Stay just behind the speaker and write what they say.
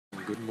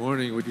Good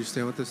morning. Would you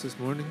stand with us this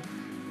morning?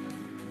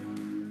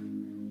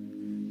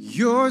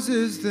 Yours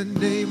is the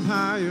name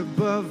high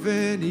above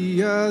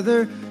any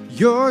other.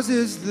 Yours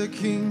is the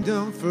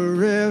kingdom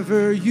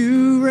forever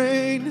you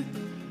reign.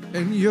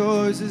 And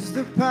yours is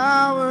the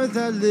power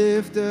that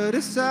lifted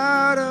us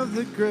out of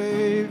the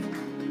grave.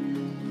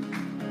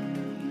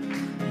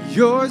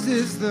 Yours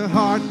is the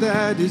heart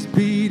that is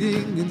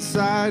beating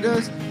inside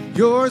us.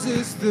 Yours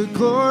is the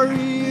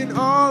glory and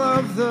all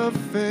of the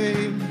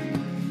fame.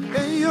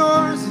 And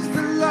yours is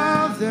the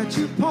love that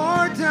you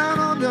poured down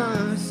on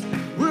us.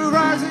 We're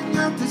rising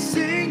up to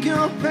sing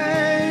your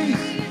praise.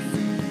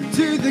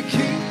 To the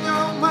King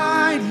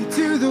Almighty,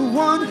 to the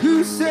one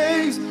who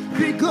saves,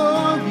 be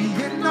glory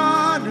and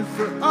honor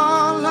for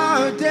all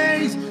our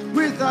days.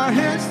 With our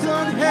hands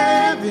toward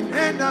heaven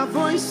and our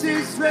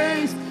voices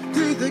raised,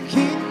 to the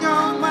King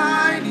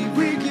Almighty,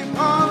 we give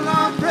all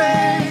our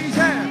praise.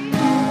 Yeah.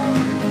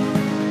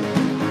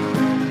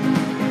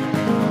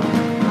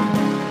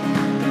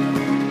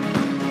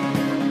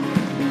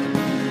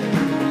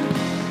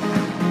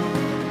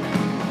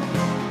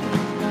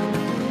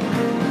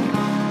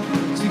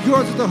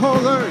 Yours is the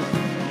whole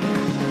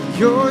earth.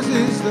 Yours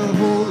is the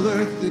whole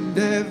earth and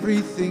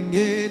everything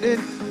in it.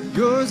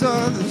 Yours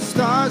are the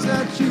stars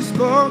that you've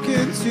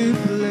spoken to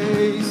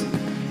place.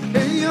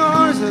 And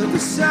yours are the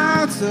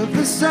sounds of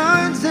the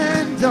sons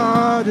and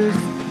daughters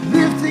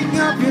lifting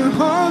up your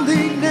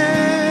holy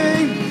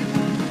name.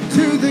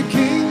 To the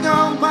King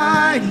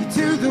Almighty,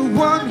 to the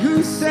one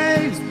who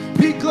saves,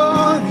 be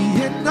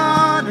glory and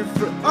honor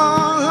for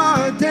all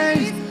our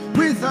days.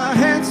 With our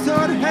hands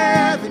toward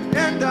heaven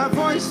and our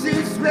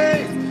voices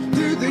raised,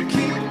 to the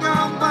King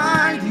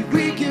Almighty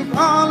we give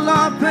all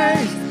our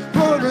praise.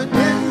 For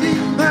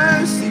unending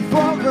mercy,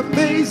 for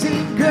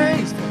amazing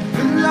grace,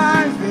 for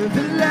life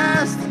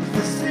everlasting,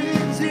 for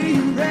sins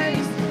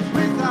erased.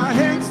 With our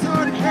hands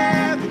toward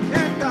heaven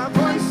and our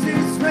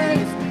voices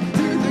raised,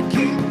 to the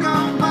King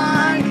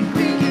Almighty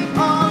we give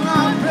all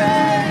our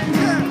praise.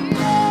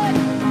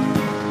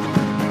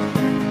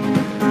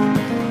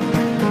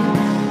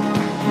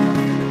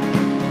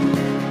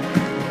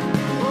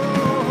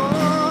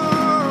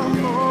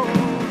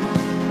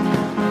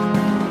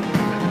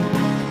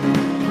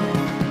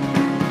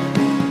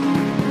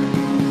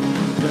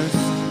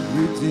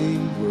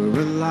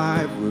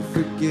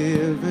 We're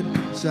forgiven,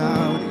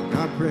 shouting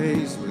our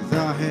praise with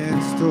our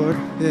hands toward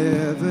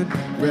heaven.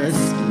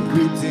 Rescued,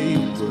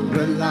 redeemed,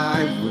 we're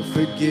alive, we're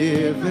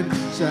forgiven,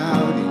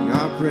 shouting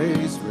our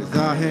praise with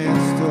our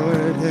hands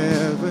toward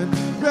heaven.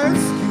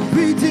 Rescued,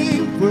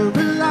 redeemed, we're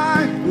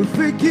alive, we're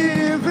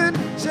forgiven,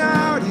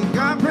 shouting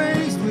our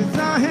praise with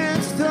our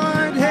hands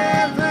toward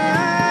heaven.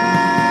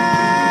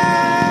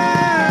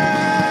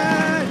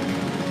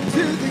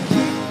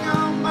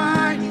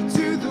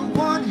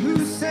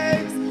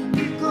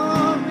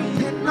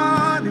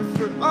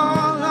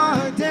 All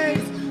our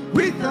days,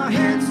 with our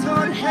hands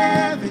toward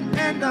heaven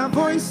and our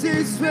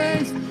voices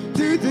raised,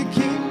 to the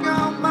King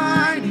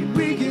Almighty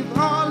we give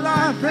all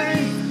our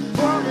praise.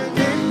 For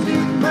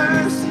unending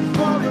mercy,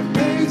 for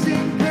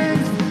amazing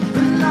grace,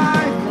 for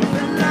life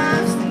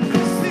everlasting,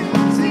 for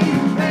sins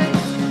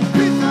erased.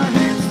 With our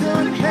hands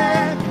toward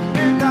heaven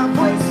and our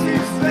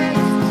voices raised,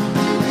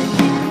 to the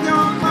King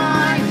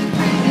Almighty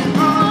we give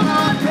all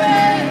our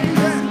praise.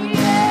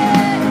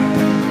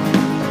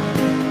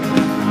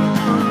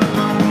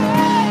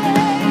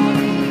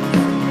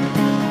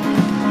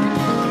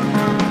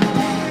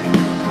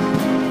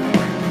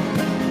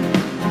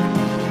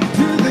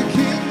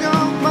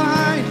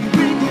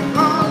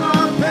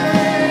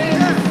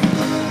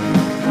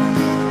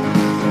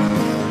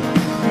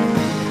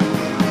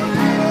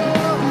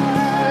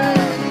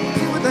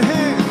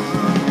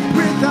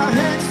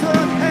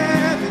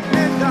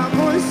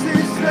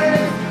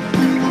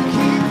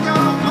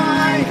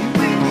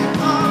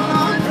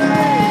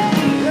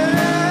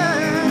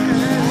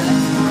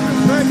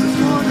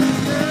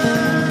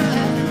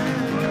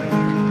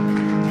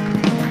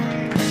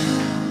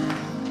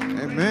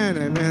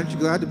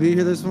 Glad to be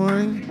here this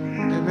morning.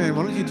 Amen.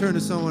 Why don't you turn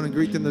to someone and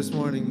greet them this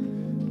morning?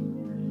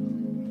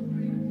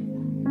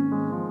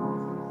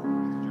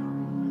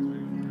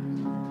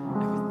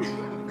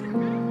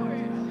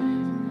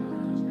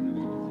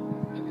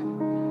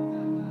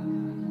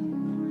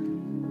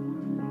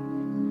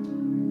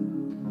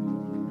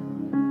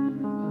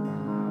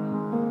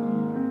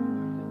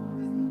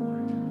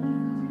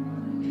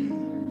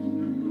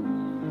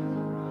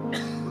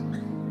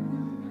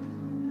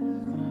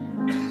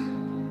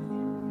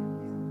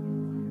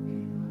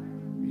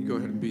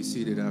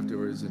 Seated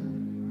afterwards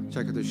and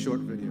check out this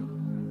short video.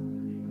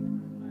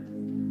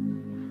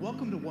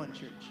 Welcome to One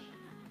Church.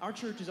 Our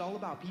church is all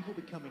about people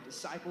becoming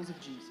disciples of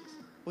Jesus.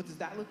 What does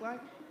that look like?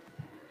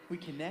 We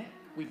connect,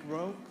 we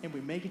grow, and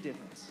we make a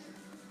difference.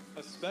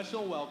 A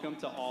special welcome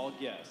to all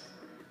guests.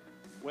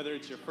 Whether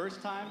it's your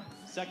first time,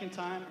 second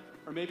time,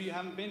 or maybe you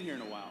haven't been here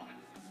in a while,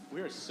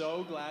 we are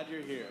so glad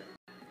you're here.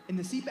 In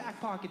the seat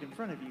back pocket in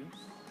front of you,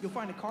 you'll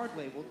find a card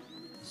labeled,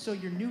 "So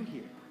you're new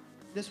here."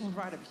 This will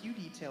provide a few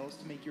details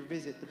to make your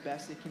visit the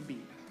best it can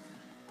be.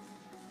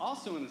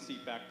 Also in the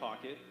seat back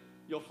pocket,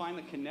 you'll find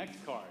the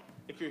Connect card.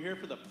 If you're here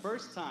for the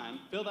first time,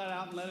 fill that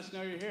out and let us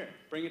know you're here.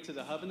 Bring it to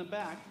the hub in the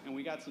back, and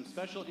we got some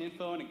special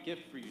info and a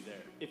gift for you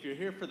there. If you're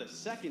here for the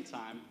second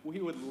time,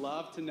 we would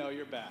love to know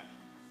you're back.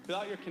 Fill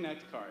out your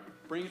Connect card.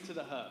 Bring it to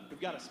the hub.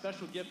 We've got a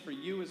special gift for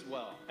you as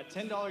well, a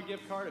 $10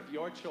 gift card of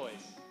your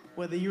choice.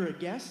 Whether you're a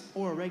guest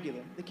or a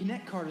regular, the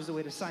Connect card is the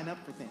way to sign up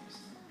for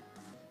things.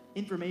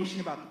 Information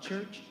about the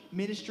church,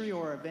 ministry,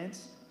 or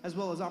events, as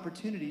well as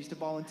opportunities to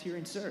volunteer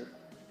and serve.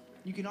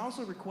 You can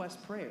also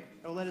request prayer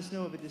or let us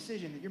know of a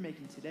decision that you're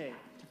making today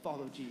to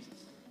follow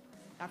Jesus.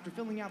 After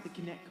filling out the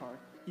Connect card,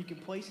 you can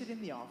place it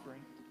in the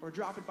offering or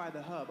drop it by the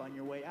hub on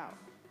your way out.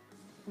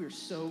 We are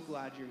so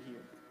glad you're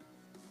here.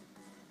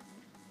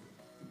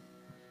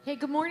 Hey,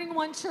 good morning,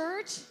 One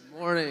Church.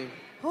 Morning.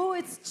 Oh,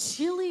 it's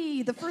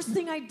chilly. The first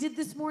thing I did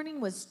this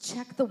morning was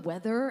check the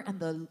weather,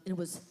 and it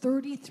was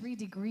 33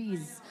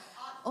 degrees.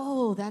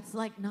 Oh, that's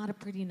like not a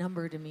pretty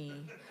number to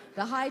me.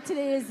 The high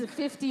today is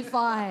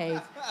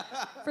 55.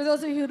 For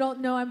those of you who don't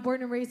know, I'm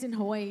born and raised in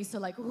Hawaii, so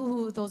like,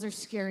 ooh, those are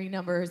scary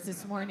numbers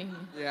this morning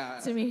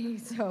to me.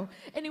 So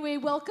anyway,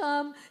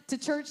 welcome to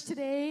church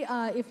today.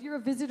 If you're a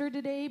visitor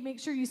today,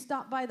 make sure you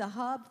stop by the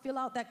hub, fill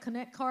out that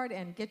Connect card,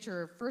 and get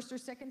your first or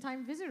second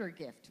time visitor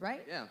gift,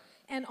 right? Yeah.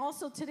 And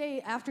also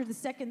today, after the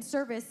second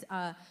service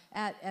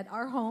at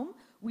our home,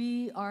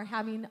 we are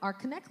having our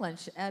Connect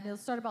lunch, and it'll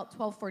start about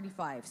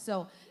 12:45.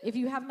 So if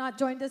you have not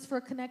joined us for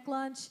a Connect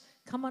lunch,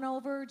 come on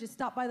over, just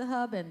stop by the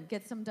hub and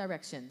get some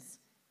directions.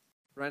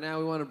 Right now,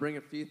 we want to bring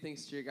a few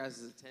things to your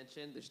guys'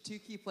 attention. There's two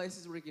key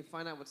places where you can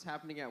find out what's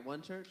happening at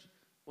One Church.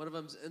 One of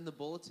them's in the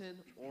bulletin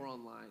or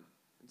online.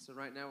 And so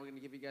right now, we're going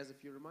to give you guys a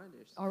few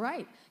reminders. All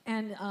right.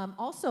 And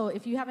also,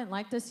 if you haven't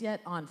liked us yet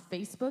on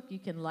Facebook, you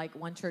can like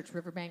One Church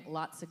Riverbank.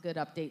 Lots of good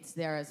updates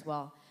there as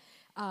well.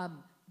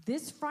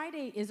 This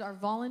Friday is our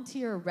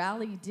volunteer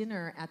rally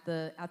dinner at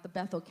the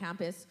Bethel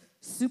campus.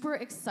 Super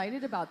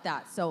excited about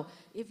that. So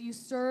if you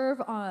serve,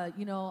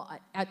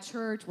 at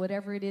church,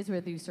 whatever it is,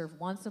 whether you serve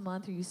once a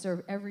month or you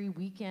serve every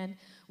weekend,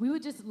 we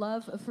would just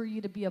love for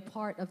you to be a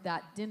part of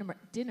that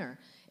dinner.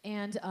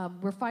 And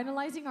we're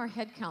finalizing our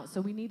head count,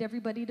 so we need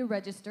everybody to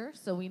register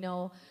so we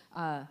know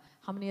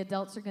how many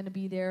adults are going to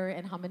be there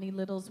and how many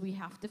littles we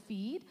have to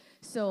feed.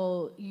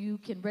 So you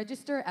can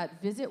register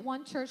at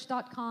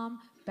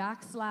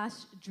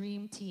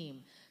visitonechurch.com/dream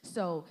team.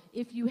 So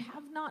if you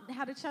have not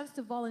had a chance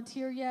to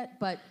volunteer yet,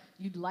 but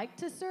you'd like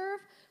to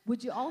serve,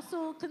 would you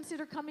also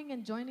consider coming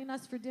and joining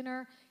us for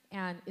dinner?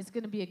 And it's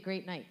going to be a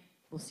great night.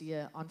 We'll see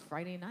you on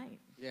Friday night.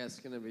 Yeah, it's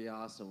going to be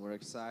awesome. We're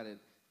excited.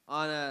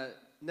 On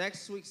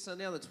next week,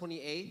 Sunday on the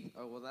 28th.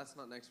 Oh, well, that's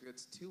not next week.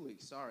 It's 2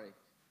 weeks. Sorry.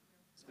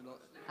 It's been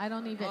I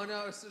don't even. Oh,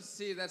 no.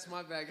 See, that's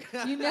my bag.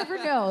 You never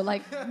know.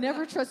 Like,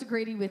 never trust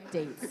Grady with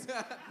dates.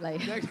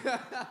 Like.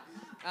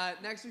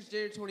 Next week's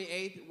January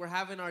 28th, we're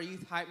having our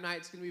youth hype night.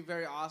 It's going to be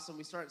very awesome.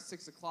 We start at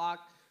 6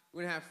 o'clock.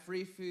 We're going to have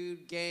free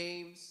food,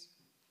 games,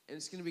 and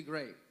it's going to be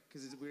great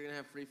because we're going to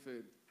have free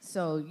food.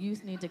 So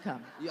youth need to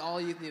come. All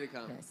youth need to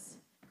come. Yes.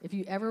 If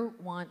you ever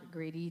want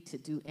Grady to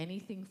do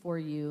anything for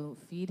you,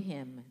 feed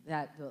him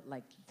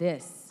like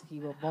this. He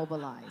will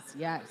mobilize.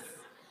 Yes.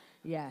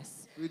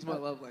 Yes. Food's my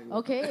love language.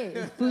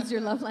 Okay. Food's your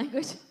love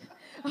language.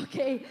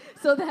 Okay,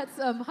 so that's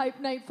hype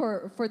night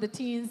for the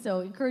teens. So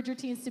encourage your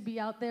teens to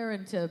be out there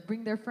and to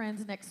bring their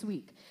friends next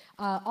week.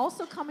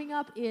 Also coming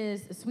up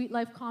is the Sweet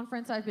Life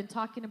Conference. I've been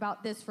talking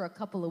about this for a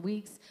couple of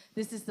weeks.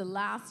 This is the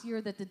last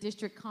year that the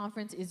district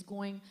conference is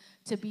going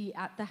to be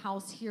at the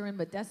house here in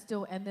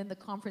Modesto, and then the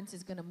conference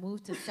is going to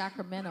move to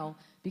Sacramento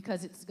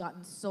because it's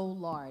gotten so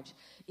large.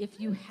 If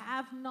you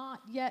have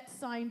not yet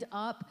signed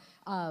up,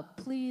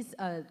 please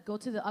go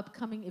to the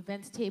upcoming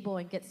events table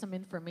and get some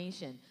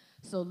information.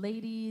 So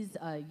ladies,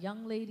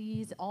 young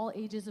ladies, all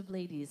ages of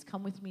ladies,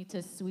 come with me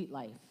to Sweet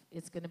Life.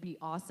 It's going to be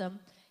awesome.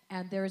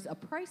 And there's a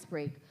price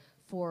break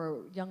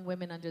for young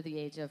women under the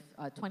age of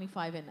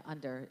 25 and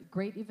under.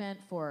 Great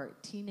event for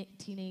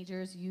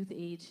teenagers, youth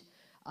age,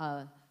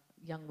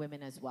 young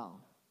women as well.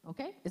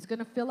 Okay? It's going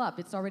to fill up.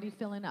 It's already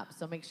filling up.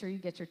 So make sure you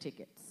get your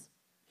tickets.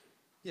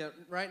 Yeah,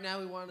 right now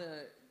we want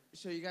to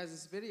show you guys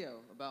this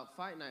video about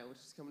Fight Night, which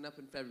is coming up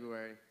in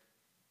February.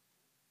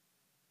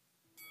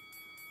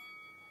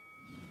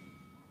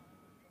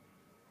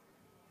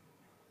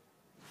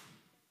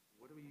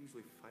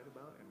 Usually fight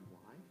about and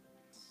why?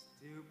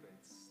 Stupid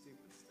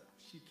stuff.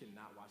 She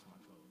cannot wash my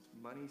clothes.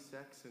 Money,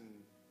 sex,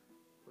 and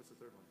what's the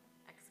third one?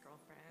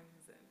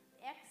 Ex-girlfriends and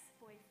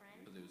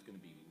ex-boyfriend. It was going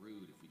to be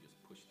rude if we just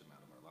pushed them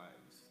out of our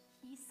lives.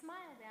 He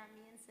smiled at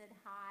me and said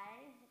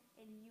hi,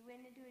 and you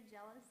went into a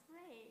jealous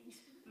rage.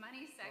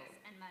 Money, sex,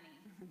 and money.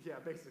 Yeah,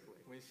 basically.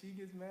 When she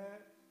gets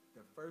mad,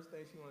 the first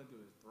thing she want to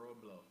do is throw a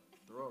blow,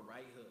 throw a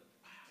right hook.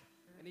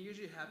 And it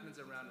usually happens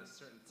around a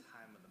certain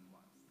time of the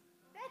month.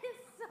 That is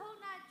so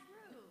not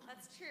true.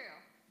 That's true.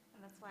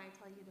 And that's why I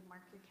tell you to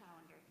mark your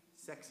calendar.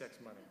 Sex,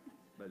 money.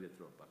 But I did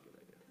throw a bucket,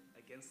 I did.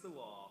 Against the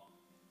wall.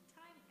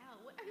 Time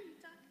out. What are you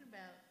talking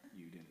about?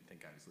 You didn't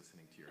think I was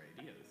listening to your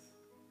ideas.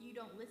 You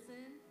don't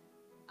listen?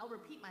 I'll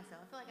repeat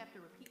myself. I feel like I have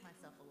to repeat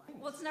myself a lot.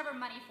 Well, it's never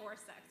money for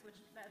sex, which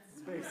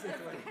that's Basically, that's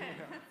good.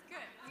 yeah. That's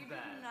good. You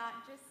Bad. did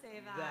not just say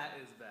that. That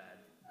is bad.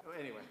 Oh,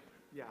 anyway,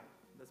 yeah,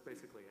 that's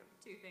basically it.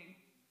 Two things.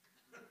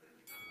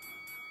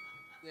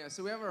 Yeah,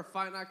 so we have our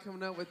fight night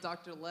coming up with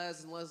Dr.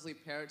 Les and Leslie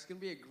Parrott. It's going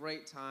to be a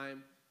great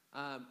time.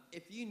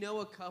 If you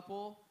know a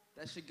couple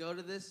that should go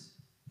to this,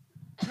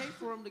 pay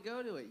for them to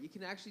go to it. You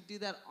can actually do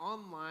that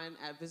online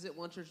at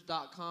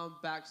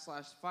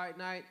visitonechurch.com/fight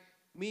night.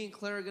 Me and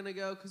Claire are going to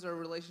go because our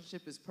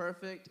relationship is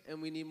perfect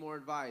and we need more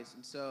advice.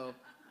 And so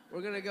we're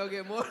going to go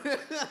get more.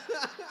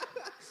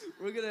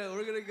 we're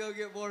gonna go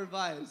get more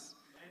advice.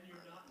 And you're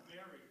not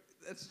married.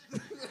 That's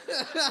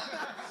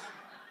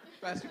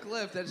Pastor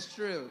Cliff, that's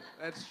true.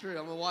 That's true.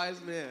 I'm a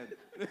wise man.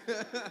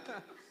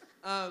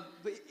 But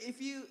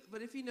if you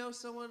know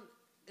someone,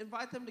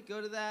 invite them to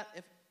go to that.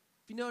 If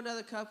you know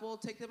another couple,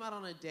 take them out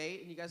on a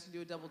date, and you guys can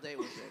do a double date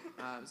with it.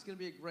 It's going to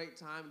be a great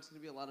time. It's going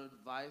to be a lot of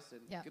advice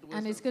and good wisdom.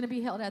 And it's going to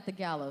be held at the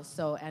Gallows.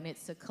 And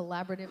it's a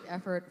collaborative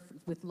effort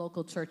with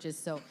local churches.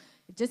 So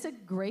just a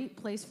great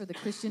place for the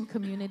Christian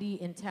community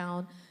in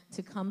town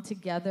to come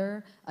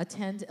together,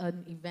 attend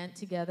an event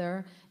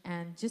together,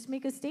 and just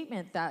make a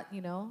statement that,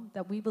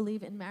 that we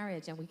believe in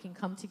marriage and we can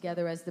come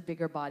together as the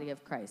bigger body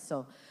of Christ.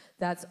 So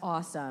that's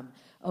awesome.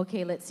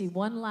 Okay, let's see.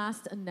 One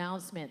last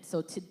announcement.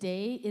 So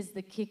today is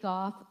the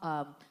kickoff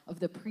of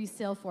the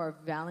pre-sale for our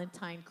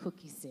Valentine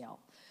cookie sale.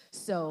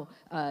 So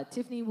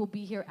Tiffany will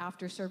be here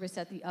after service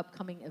at the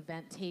upcoming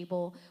event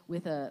table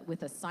with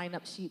a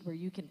sign-up sheet where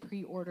you can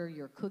pre-order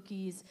your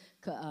cookies.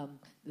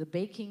 The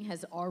baking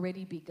has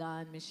already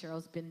begun. Miss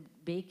Cheryl's been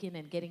baking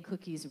and getting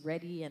cookies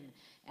ready, and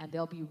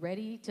they'll be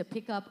ready to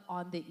pick up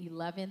on the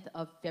 11th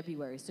of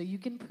February. So you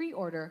can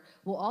pre-order.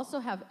 We'll also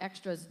have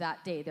extras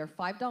that day. They're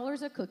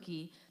 $5 a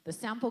cookie. The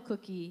sample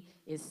cookie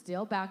is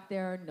still back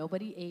there.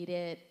 Nobody ate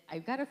it.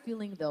 I've got a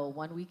feeling, though,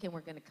 one weekend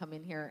we're going to come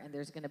in here and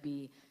there's going to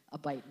be a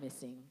bite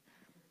missing.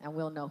 And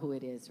we'll know who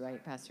it is,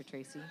 right, Pastor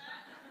Tracy?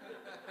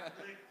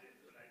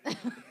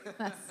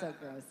 That's so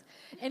gross.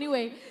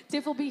 Anyway,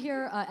 Tiff will be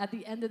here at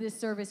the end of this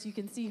service. You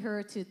can see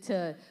her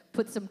to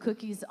put some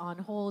cookies on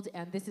hold.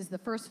 And this is the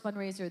first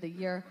fundraiser of the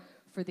year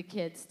for the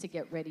kids to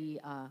get ready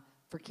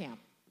for camp.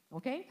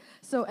 Okay?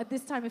 So at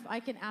this time, if I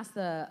can ask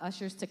the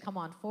ushers to come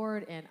on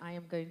forward, and I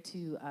am going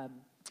to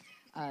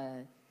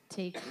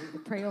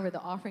pray over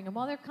the offering. And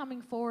while they're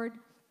coming forward,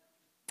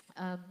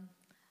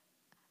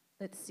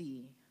 let's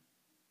see.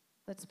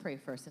 Let's pray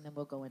first, and then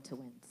we'll go into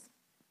wins.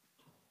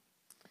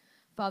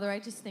 Father, I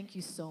just thank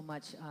you so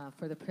much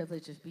for the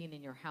privilege of being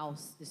in your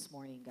house this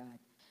morning,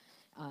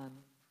 God.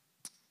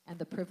 And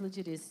the privilege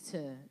it is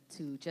to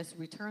just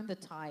return the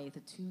tithe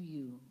to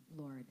you,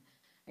 Lord.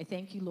 I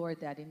thank you, Lord,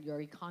 that in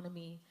your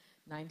economy,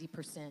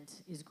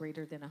 90% is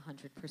greater than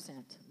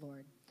 100%,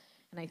 Lord.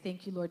 And I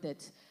thank you, Lord,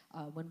 that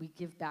when we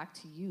give back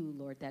to you,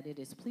 Lord, that it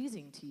is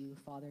pleasing to you,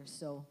 Father.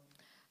 So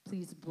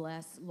please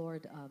bless,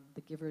 Lord,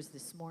 the givers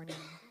this morning,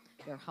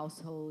 their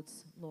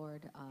households,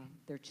 Lord,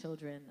 their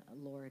children,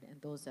 Lord,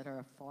 and those that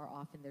are far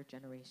off in their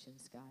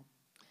generations, God.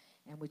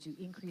 And would you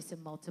increase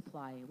and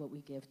multiply what we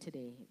give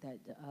today, that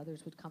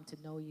others would come to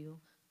know you,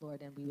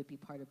 Lord, and we would be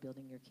part of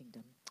building your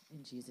kingdom.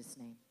 In Jesus'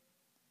 name,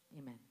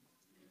 amen.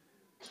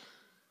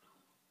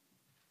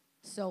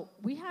 So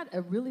we had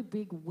a really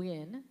big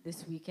win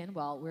this weekend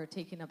while we were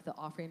taking up the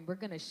offering. We're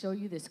going to show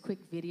you this quick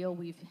video.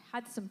 We've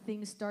had some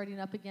things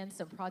starting up again,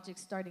 some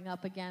projects starting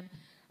up again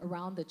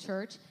around the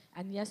church.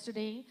 And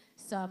yesterday,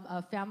 some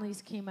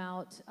families came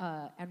out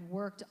and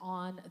worked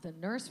on the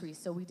nursery.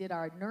 So we did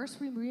our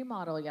nursery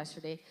remodel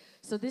yesterday.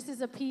 So this is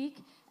a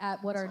peek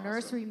at what our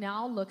nursery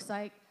now looks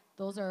like.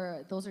 Those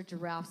are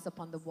giraffes up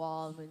on the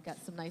wall, and we've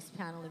got some nice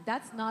paneling.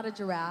 That's not a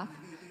giraffe.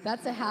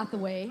 That's a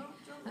Hathaway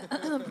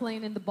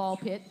playing in the ball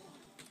pit.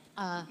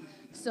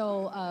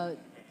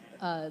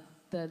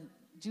 The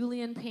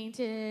Julian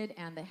painted,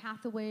 and the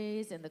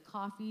Hathaways and the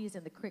Coffees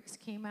and the Cricks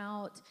came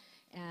out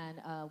and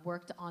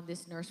worked on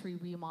this nursery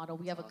remodel.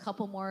 We have a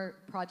couple more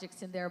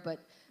projects in there, but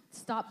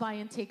stop by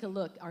and take a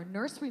look. Our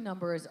nursery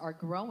numbers are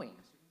growing.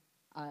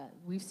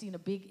 We've seen a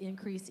big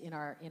increase in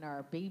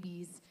our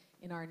babies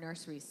in our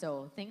nursery.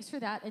 So thanks for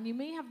that. And you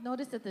may have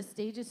noticed that the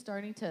stage is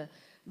starting to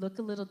look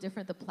a little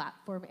different, the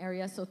platform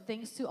area. So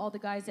thanks to all the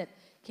guys that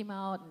came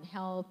out and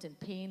helped and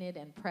painted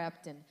and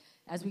prepped. And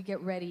as we get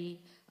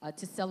ready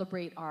to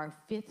celebrate our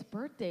 5th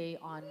birthday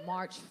on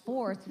March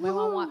 4th, you might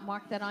want to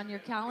mark that on your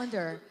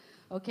calendar.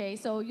 Okay,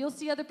 so you'll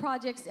see other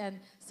projects,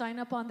 and sign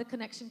up on the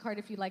connection card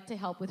if you'd like to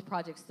help with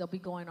projects. They'll be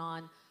going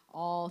on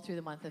all through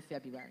the month of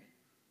February.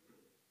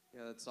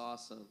 Yeah, that's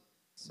awesome.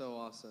 So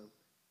awesome.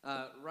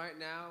 Right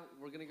now,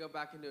 we're going to go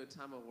back into a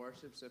time of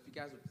worship, so if you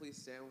guys would please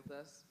stand with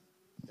us,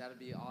 that'd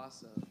be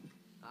awesome.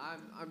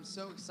 I'm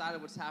so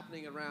excited what's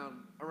happening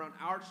around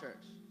our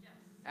church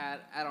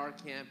at our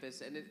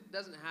campus, and it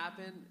doesn't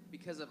happen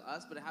because of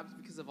us, but it happens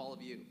because of all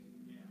of you.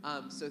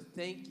 So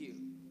thank you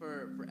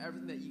for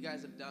everything that you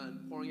guys have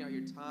done, pouring out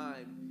your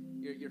time,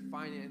 your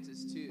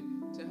finances to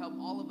help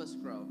all of us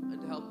grow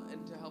and to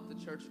help the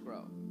church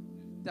grow.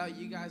 Without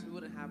you guys, we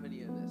wouldn't have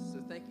any of this.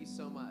 So thank you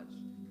so much.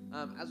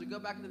 As we go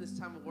back into this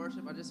time of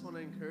worship, I just want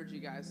to encourage you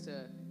guys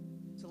to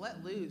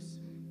let loose.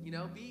 You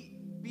know,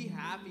 be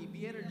happy,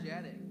 be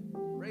energetic,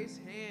 raise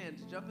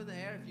hands, jump in the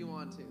air if you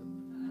want to,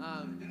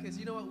 because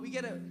you know what, we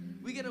get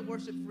to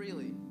worship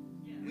freely.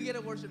 We get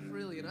to worship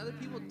freely, and other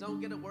people don't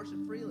get to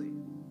worship freely.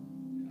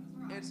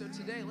 And so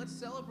today, let's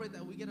celebrate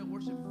that we get to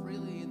worship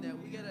freely, and that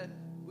we get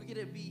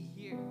to be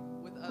here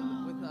with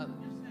others.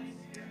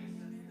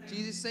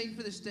 Jesus, thank you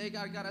for this day,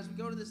 God. God, as we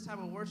go to this time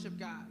of worship,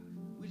 God,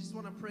 we just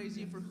want to praise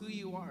you for who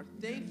you are.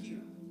 Thank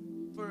you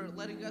for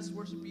letting us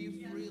worship you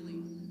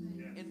freely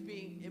and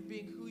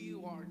being who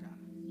you are, God.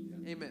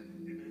 Amen.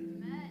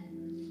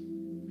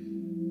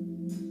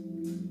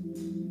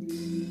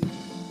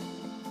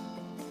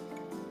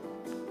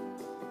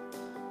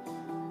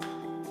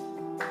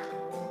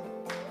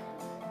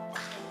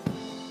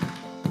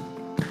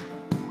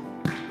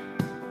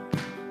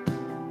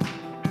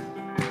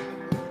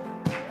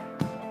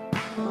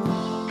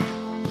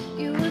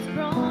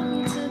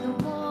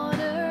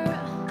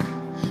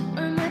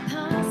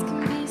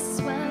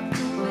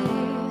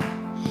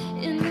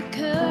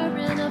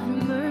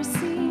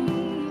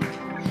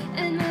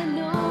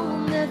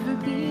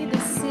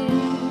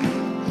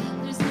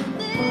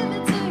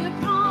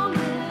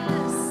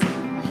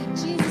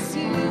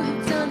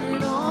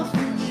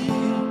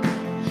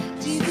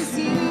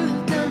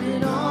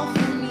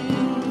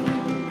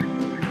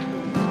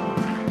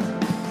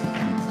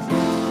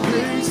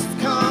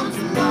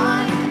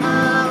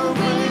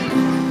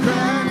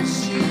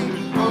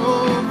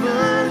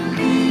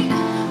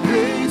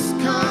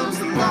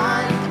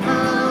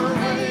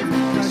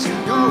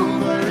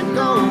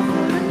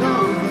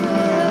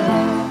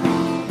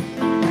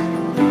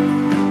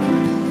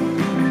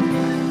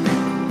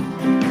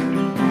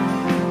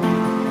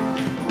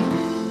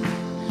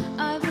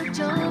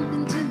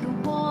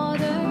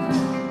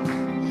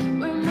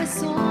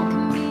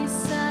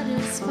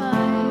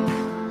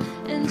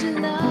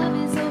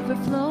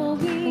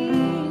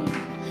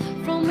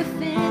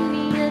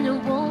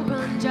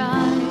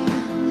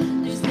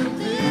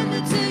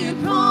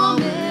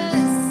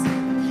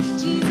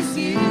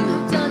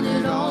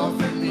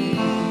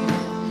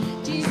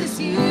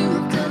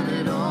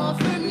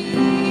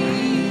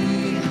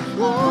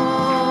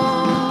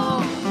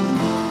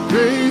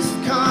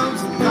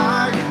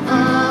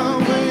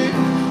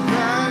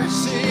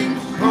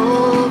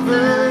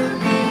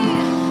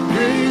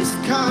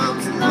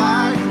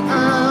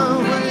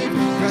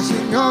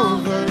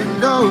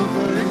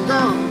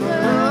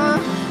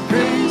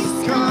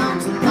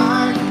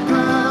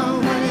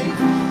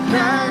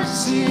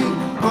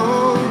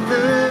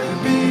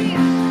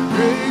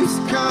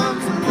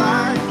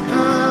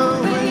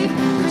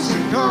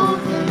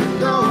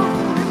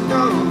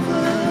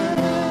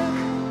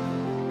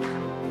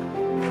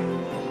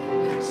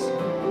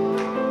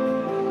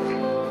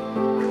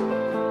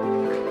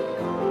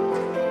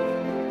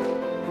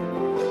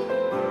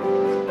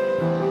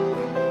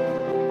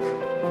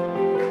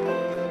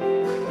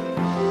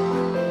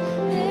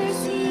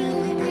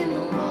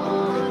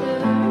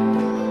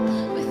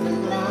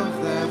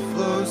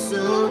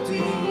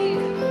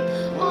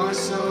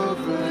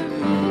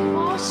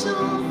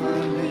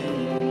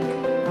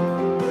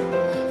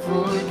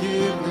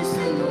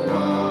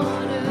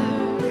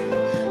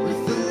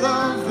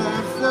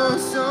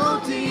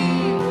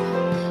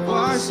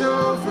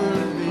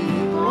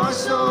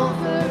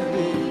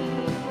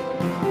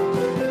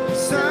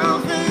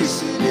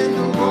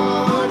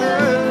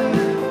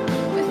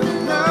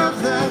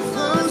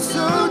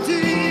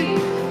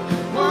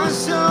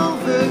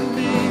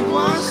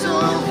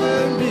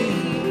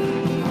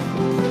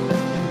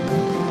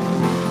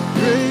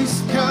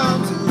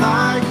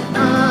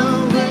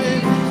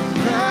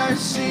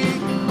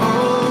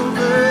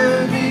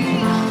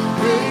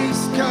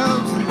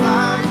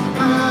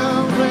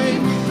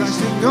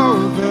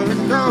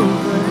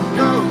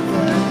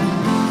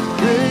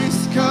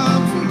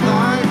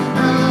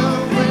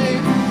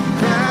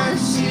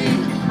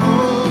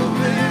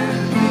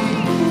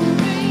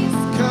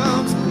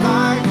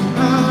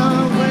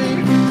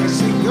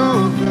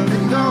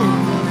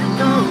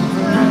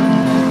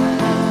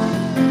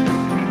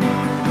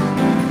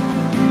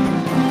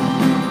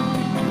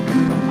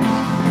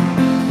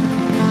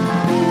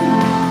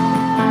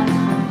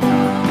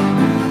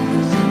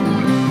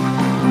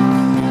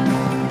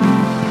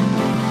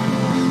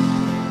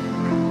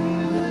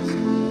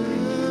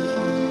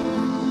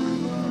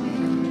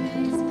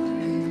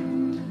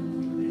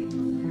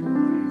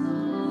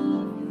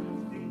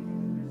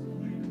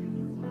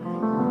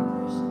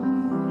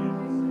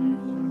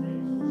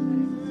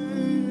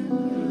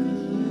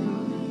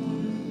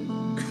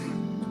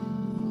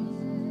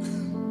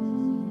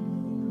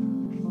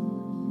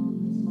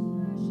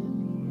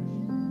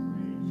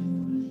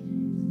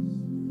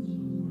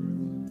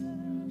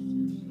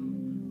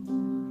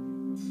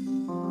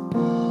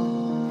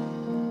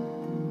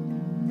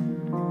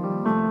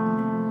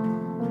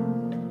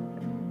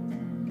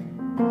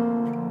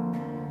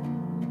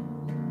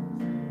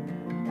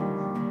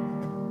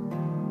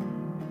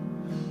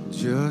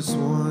 Just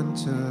one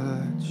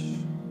touch,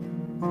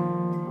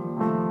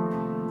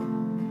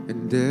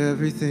 and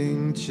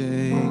everything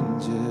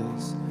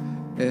changes.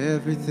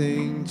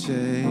 Everything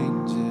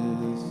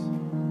changes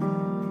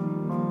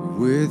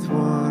with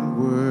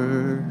one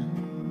word.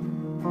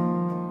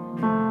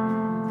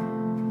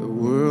 The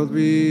world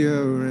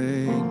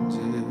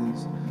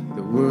rearranges.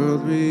 The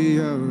world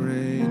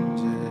rearranges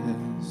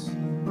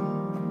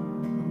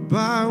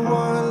by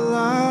one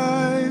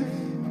life.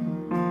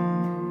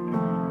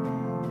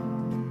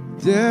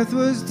 Death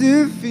was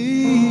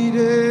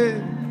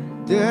defeated.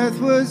 Death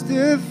was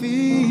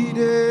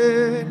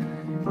defeated.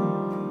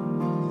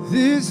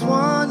 This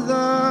one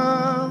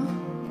love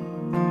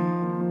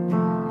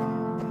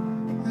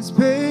has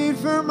paid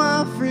for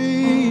my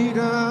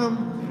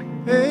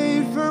freedom,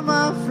 paid for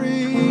my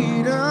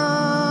freedom.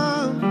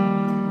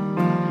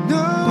 No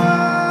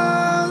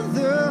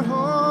other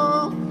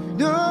hope,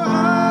 no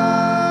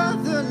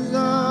other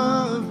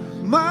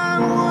love, my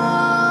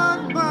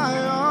one,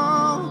 my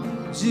all,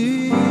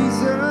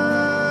 Jesus.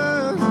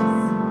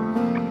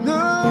 No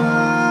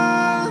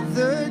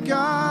other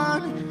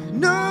God,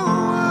 no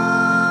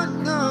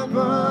one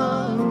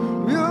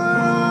above. You're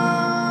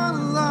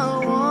all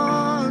I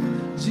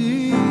want,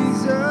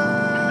 Jesus.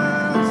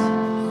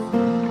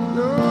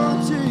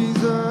 Lord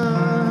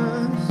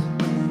Jesus.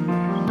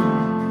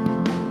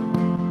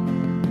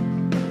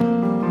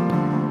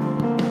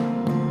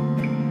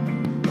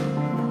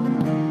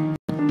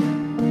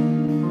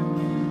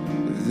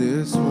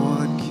 This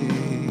one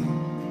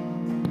King,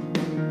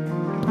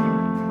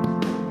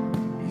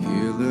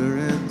 healer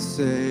and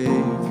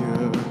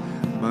Savior,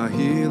 my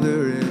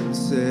healer and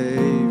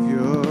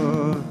Savior.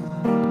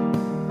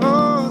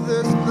 Oh,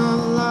 there's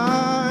none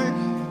like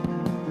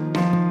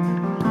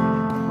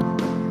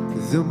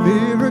the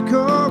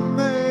miracle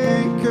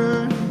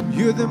maker.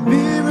 You're the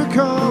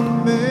miracle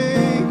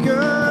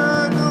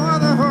maker. No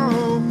other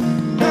hope,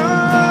 no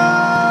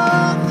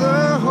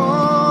other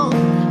hope,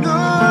 no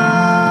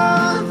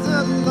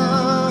other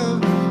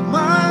love.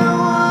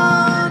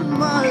 My one,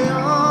 my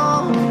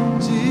all,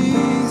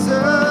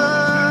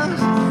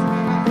 Jesus.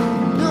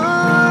 No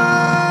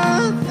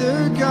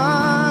other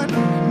God,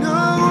 no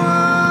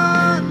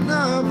one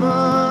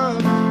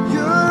above.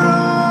 You're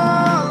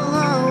all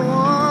I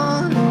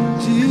want,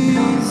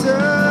 Jesus.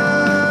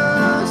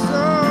 Oh,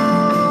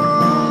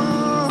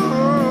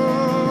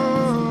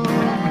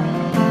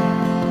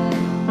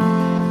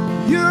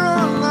 you're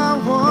all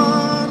I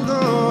want,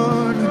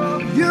 Lord.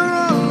 You're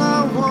all I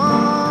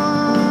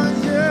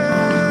want,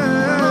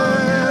 yeah.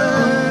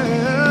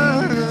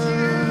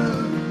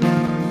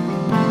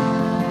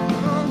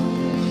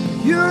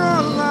 You're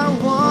all I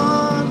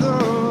want,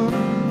 Lord.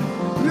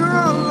 You're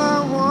all I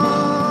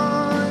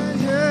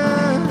want,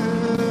 yeah.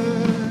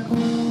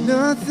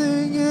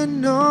 Nothing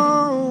and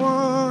no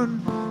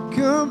one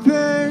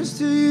compares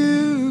to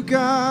you,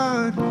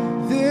 God.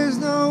 There's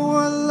no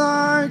one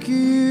like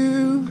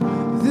you.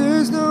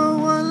 There's no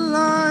one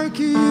like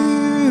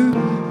you.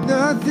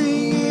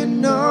 Nothing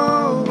and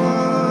no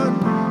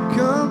one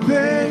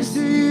compares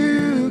to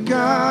you,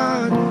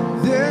 God.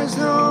 There's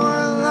no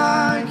one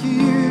like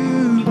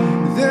you.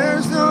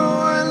 There's no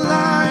one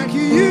like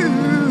you.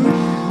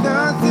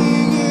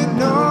 Nothing and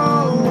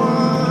no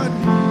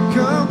one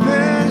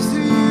compares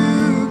to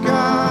you,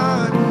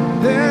 God.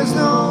 There's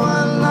no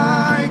one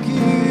like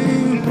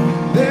you.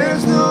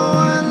 There's no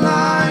one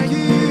like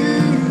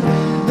you.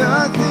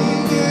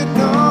 Nothing and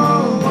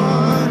no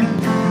one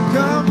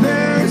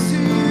compares to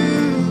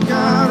you,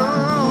 God.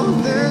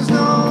 Oh, there's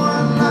no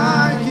one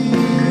like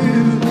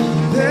you.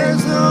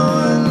 There's no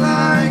one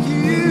like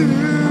you.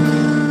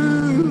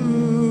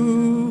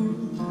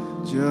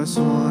 Just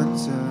one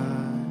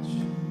touch,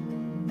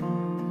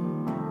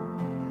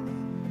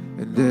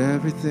 and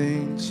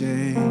everything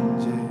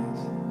changes.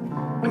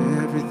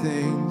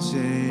 Everything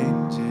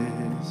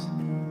changes.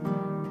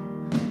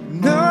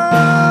 No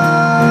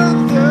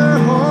other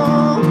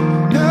hope,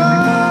 no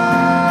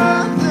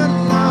other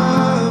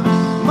love.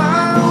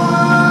 My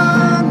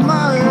one,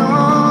 my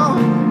all,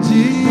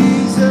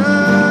 Jesus.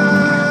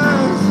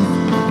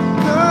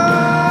 No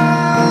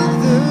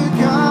other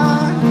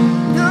God,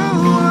 no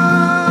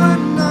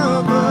one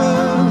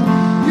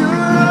above.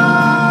 You're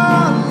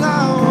all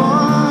I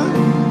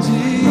want,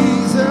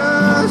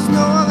 Jesus.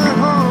 No other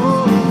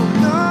hope,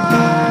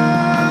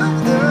 no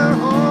other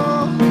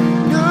hope,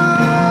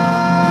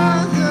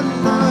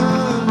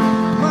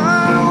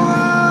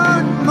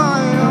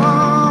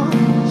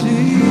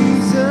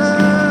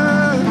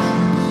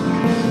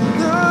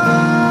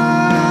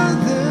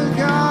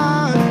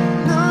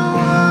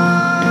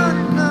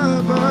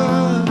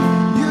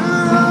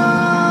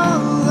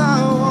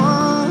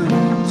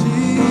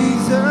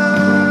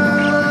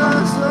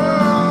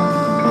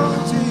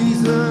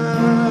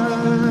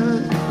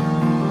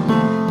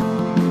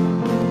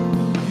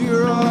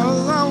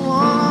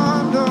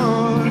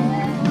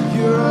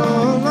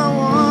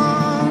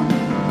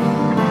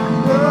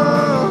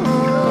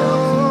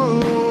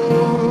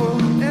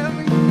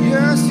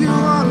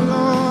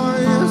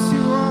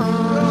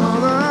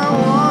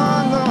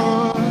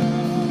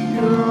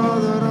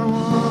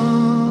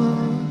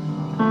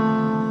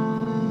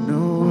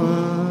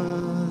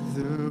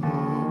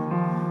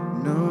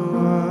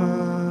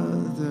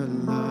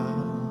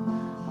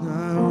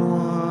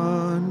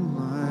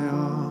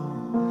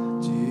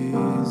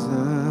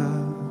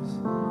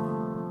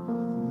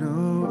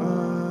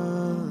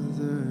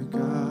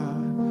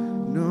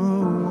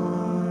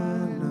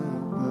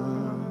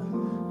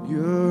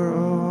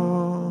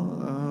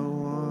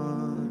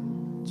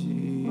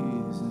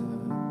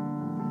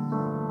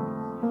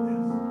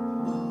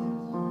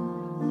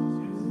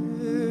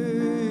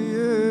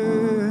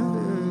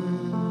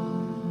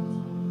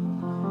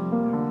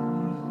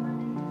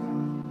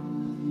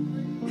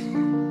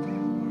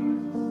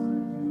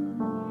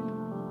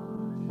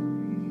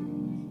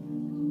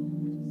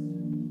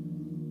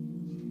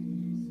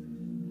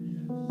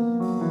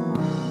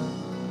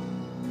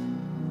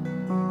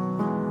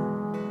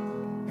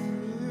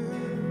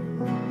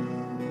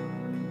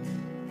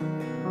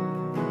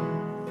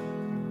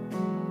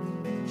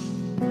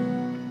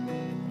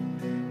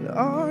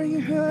 Are you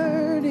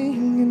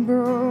hurting and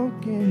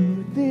broken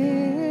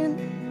within?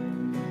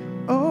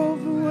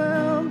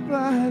 Overwhelmed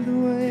by the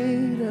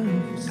weight of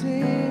your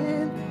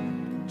sin?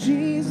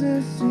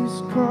 Jesus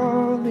is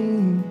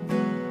calling.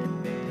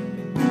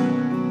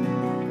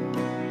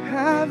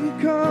 Have you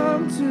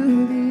come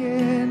to the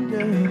end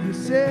of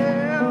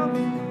yourself?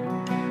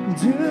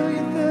 Do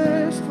you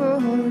thirst for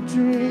a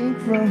drink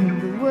from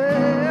the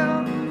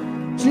well?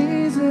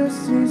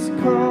 Jesus is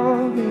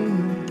calling.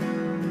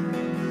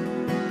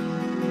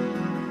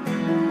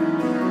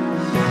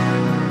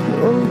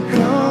 Oh,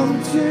 come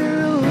to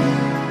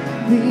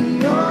the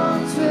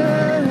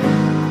altar.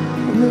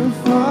 The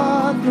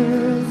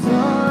Father's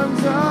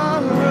arms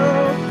are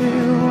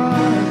open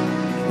wide.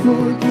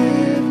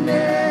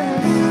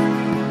 Forgiveness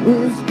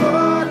was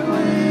bought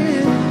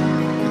with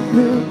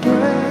the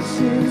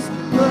precious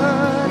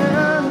blood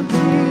of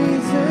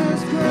Jesus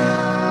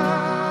Christ.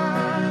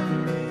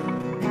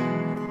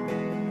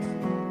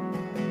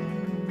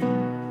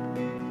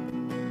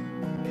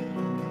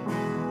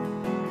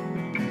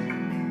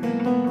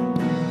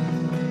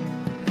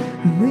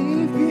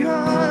 Leave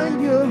behind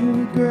your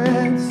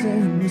regrets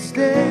and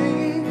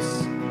mistakes.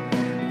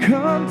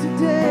 Come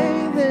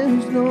today,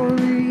 there's no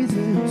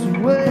reason to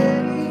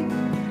wait.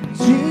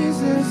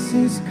 Jesus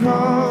is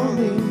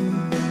calling.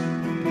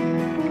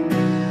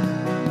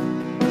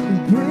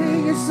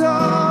 Bring your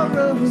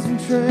sorrows and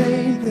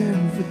trade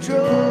them for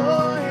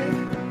joy.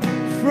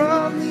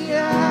 From the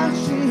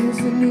ashes,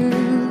 a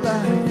new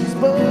life is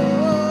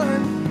born.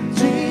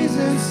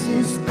 Jesus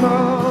is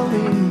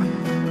calling.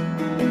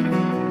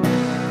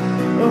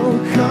 Oh,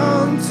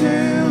 come to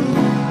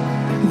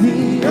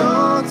the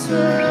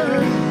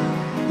altar.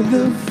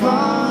 The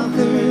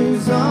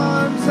Father's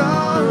arms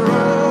are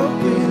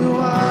open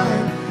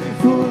wide.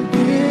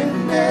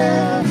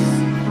 Forgiveness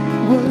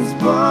was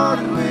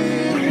bought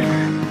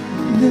with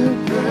the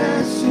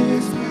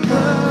precious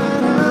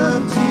blood of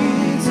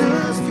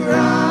Jesus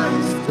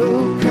Christ.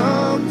 Oh,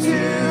 come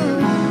to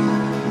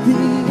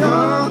the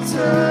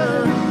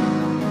altar.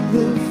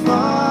 The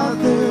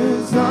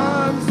Father's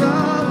arms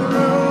are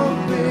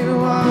open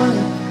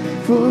wide.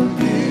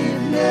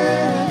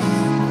 Forgiveness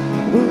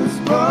was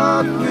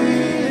bought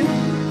with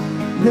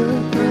the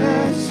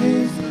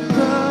precious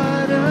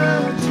blood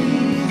of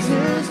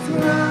Jesus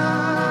Christ.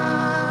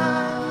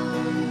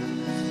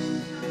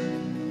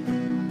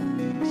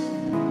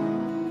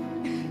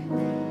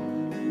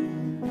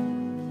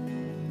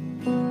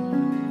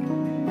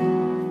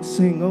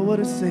 Sing, oh, what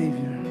a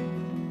Savior.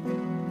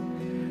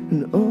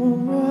 And oh,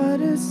 what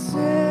a Savior.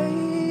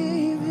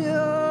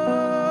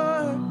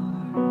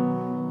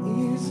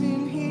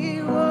 Isn't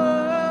He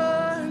wonderful?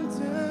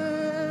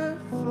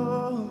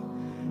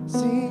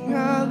 Sing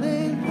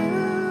hallelujah.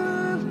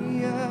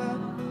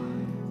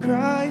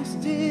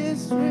 Christ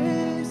is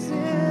risen.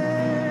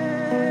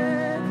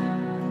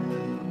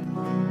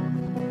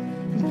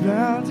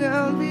 Bow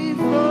down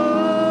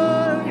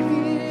before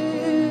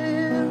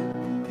Him,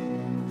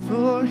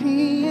 for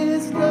He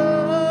is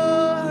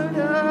Lord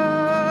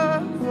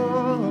of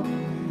all.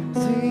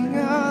 Sing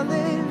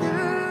hallelujah.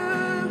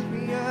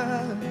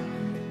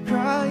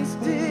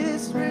 Christ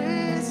is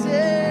risen.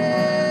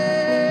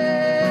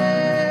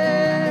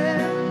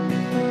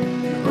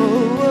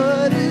 Oh,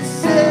 what a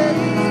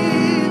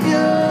Savior.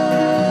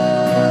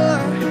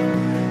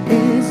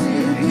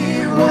 Isn't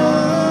He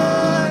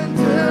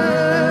wonderful?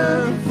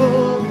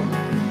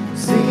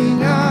 Sing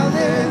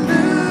hallelujah.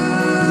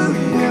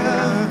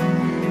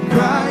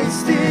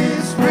 Christ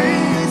is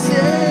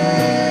risen.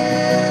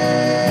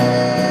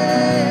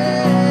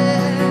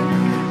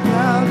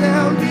 Bow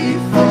down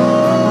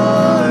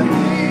before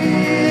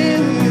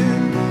Him,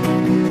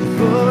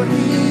 for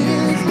He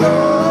is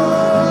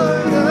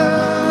Lord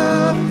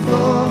of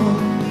all.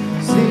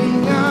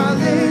 Sing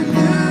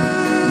hallelujah.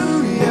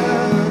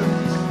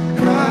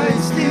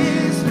 Christ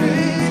is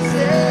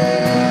risen.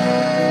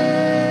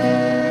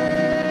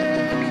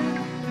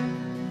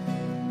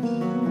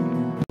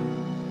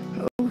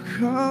 Oh,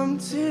 come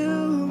to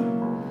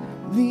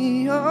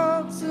the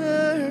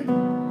altar.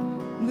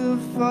 The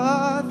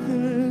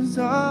Father's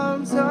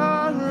arms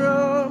are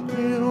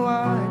open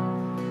wide.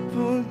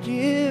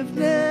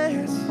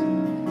 Forgiveness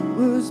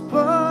was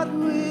bought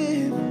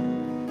with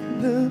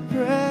the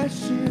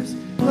precious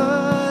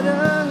blood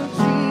of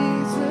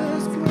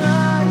Jesus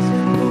Christ.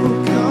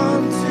 Oh,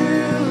 come to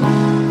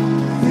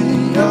the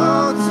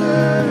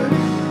altar.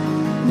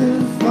 The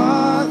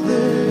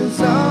Father's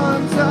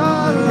arms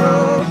are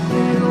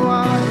open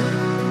wide.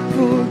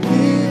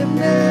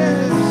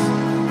 Forgiveness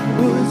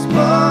was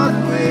bought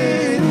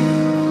with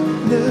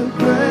the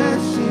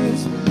precious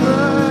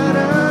blood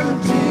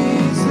of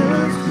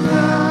Jesus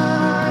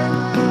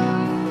Christ.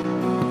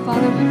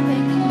 Father, we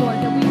thank you, Lord,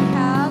 that we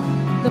have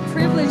the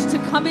privilege to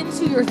come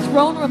into your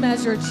throne room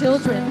as your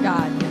children,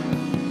 God.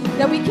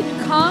 That we can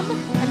come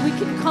and we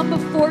can come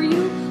before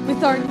you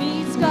with our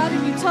needs, God,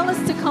 and you tell us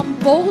to come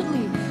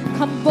boldly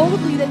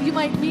that you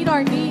might meet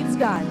our needs,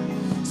 God.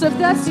 So if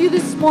that's you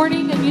this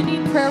morning and you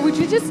need prayer, would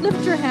you just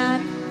lift your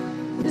hand?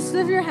 Just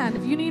lift your hand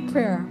if you need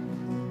prayer.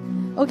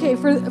 Okay,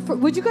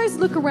 would you guys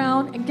look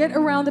around and get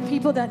around the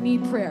people that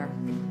need prayer?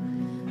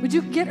 Would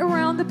you get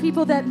around the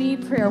people that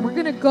need prayer? We're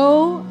going to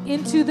go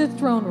into the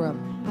throne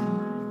room.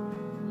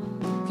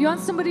 If you want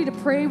somebody to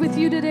pray with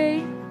you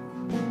today,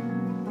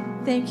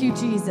 thank you,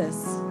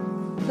 Jesus.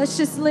 Let's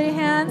just lay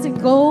hands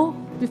and go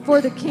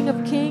before the King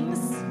of Kings.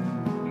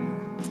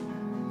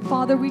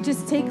 Father, we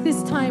just take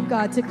this time,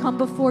 God, to come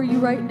before you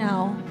right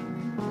now.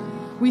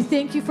 We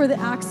thank you for the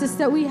access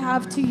that we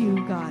have to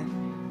you, God.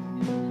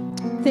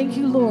 Thank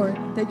you, Lord,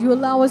 that you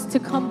allow us to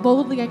come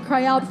boldly and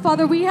cry out.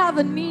 Father, we have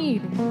a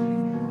need.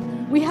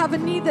 We have a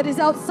need that is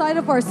outside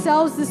of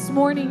ourselves this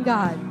morning,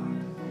 God.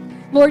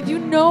 Lord, you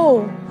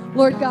know,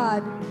 Lord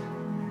God,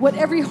 what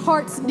every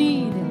heart's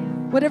need,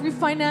 what every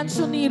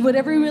financial need, what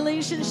every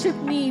relationship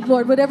need,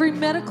 Lord, what every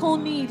medical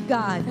need,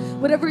 God,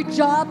 what every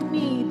job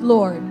need,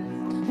 Lord,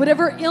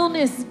 whatever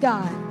illness,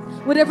 God,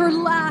 whatever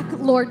lack,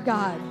 Lord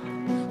God.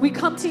 We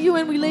come to you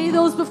and we lay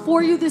those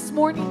before you this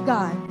morning,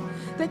 God,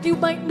 that you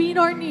might meet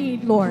our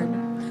need, Lord,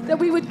 that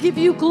we would give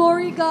you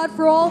glory, God,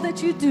 for all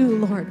that you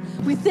do, Lord.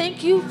 We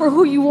thank you for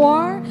who you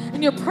are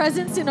and your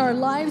presence in our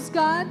lives,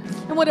 God,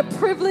 and what a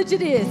privilege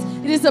it is.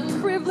 It is a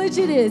privilege,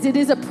 it is. It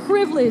is a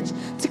privilege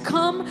to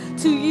come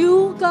to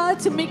you, God,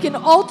 to make an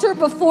altar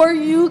before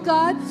you,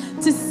 God,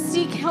 to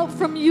seek help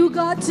from you,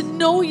 God, to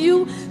know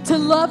you, to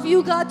love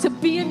you, God, to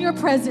be in your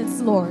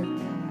presence, Lord.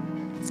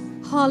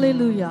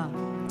 Hallelujah.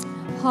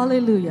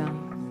 Hallelujah.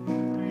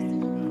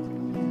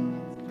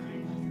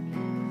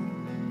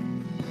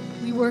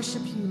 We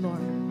worship you,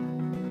 Lord.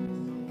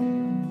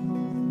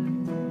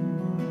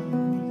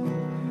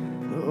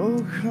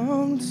 Oh,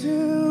 come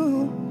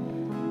to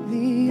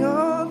the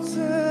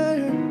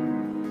altar.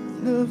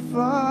 The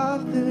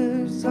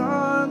Father's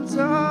arms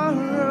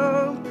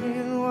are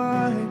open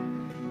wide.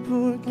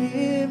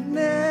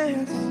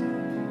 Forgiveness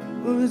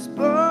was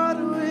bought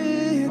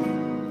with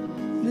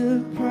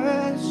the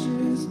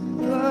precious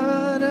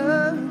blood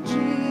of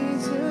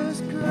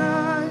Jesus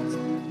Christ.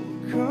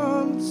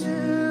 Come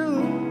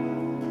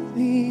to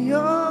the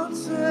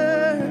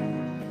altar.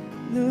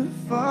 The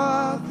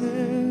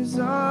Father's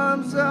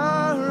arms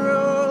are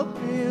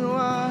open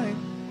wide.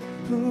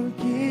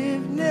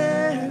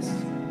 Forgiveness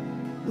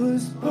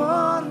was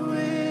bought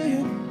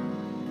with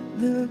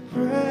the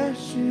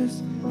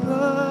precious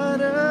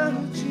blood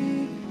of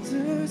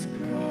Jesus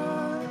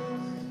Christ.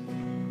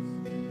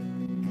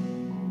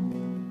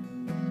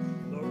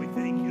 Lord, we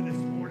thank you this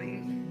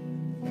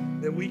morning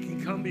that we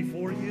can come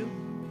before you.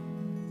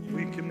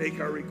 We can make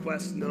our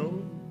requests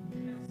known.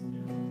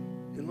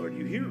 And Lord,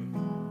 you hear them.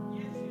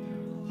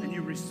 And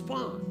you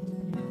respond.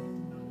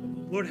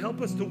 Lord,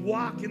 help us to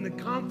walk in the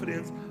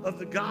confidence of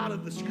the God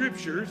of the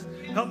Scriptures.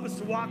 Help us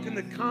to walk in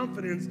the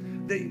confidence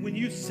that when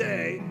you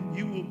say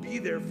you will be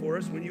there for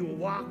us, when you will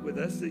walk with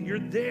us, that you're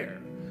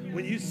there.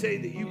 When you say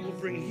that you will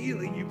bring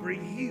healing, you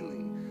bring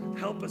healing.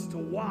 Help us to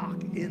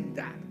walk in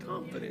that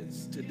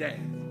confidence today.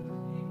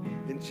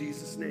 In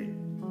Jesus' name,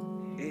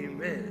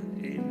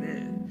 amen,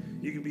 amen.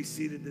 You can be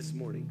seated this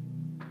morning.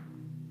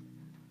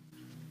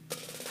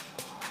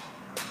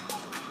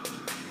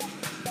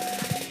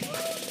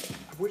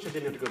 I wish I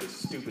didn't have to go to this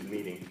stupid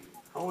meeting.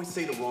 I always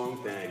say the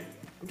wrong thing.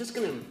 I'm just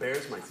going to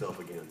embarrass myself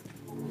again.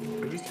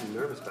 I used to be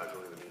nervous about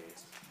going to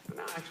meetings, but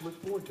now I actually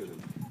look forward to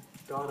them.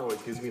 God always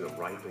gives me the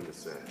right thing to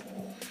say.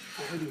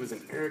 I heard he was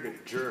an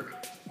arrogant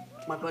jerk.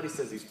 My buddy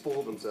says he's full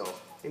of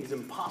himself, and he's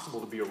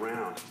impossible to be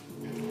around.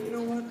 You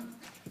know what?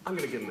 I'm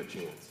going to give him a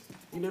chance.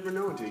 You never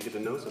know until you get to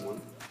know someone.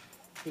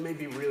 He may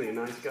be really a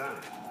nice guy.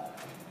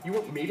 You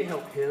want me to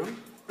help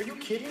him? Are you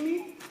kidding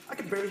me? I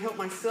could barely help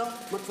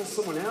myself, much less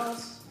someone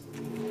else.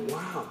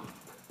 Wow.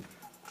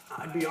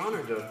 I'd be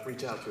honored to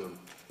reach out to him.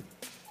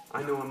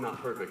 I know I'm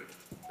not perfect,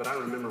 but I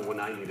remember when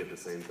I needed the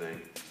same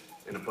thing,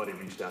 and a buddy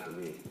reached out to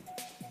me.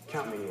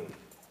 Count me in.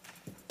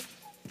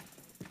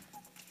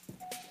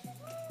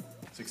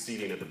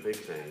 Succeeding at the big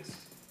things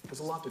has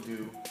a lot to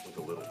do with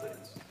the little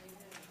things.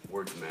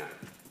 Words matter.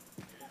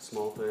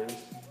 Small things,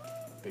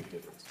 big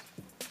difference.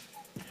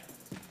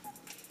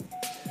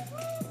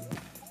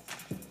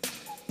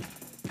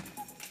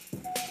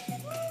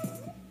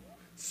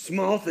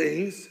 Small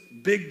things,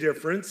 big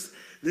difference.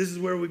 This is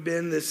where we've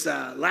been this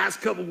last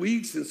couple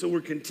weeks, and so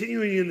we're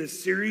continuing in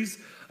this series.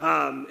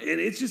 And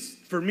it's just,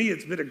 for me,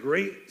 it's been a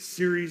great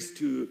series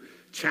to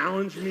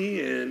challenge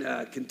me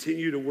and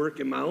continue to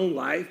work in my own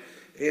life.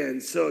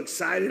 And so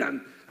excited.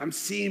 I'm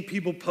seeing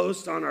people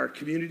post on our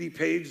community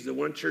page, the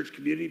One Church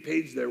community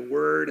page, their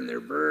word and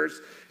their verse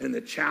and the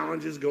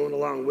challenges going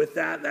along with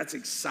that. That's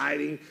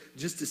exciting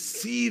just to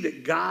see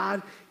that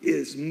God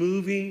is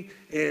moving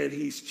and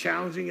he's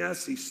challenging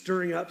us. He's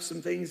stirring up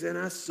some things in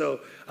us. So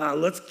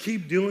let's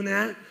keep doing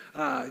that.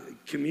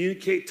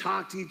 Communicate,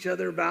 talk to each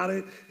other about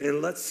it, and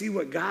let's see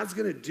what God's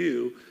going to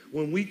do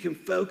when we can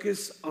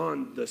focus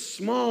on the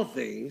small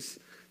things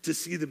to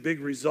see the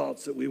big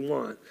results that we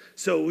want.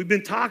 So we've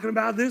been talking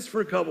about this for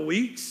a couple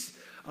weeks,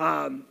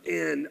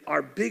 and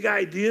our big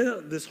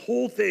idea, this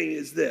whole thing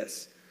is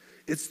this.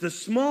 It's the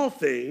small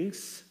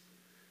things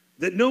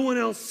that no one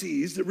else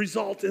sees that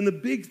result in the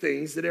big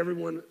things that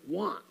everyone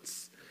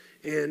wants.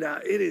 And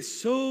it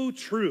is so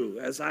true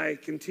as I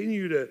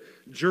continue to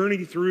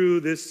journey through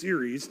this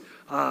series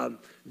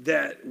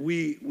that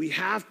we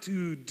have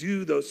to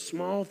do those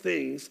small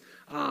things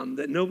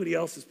that nobody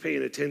else is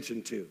paying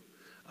attention to.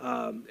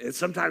 And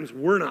sometimes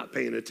we're not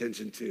paying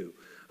attention to.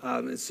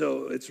 And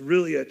so it's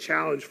really a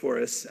challenge for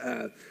us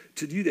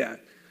to do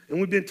that. And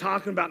we've been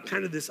talking about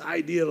kind of this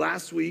idea.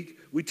 Last week,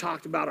 we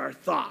talked about our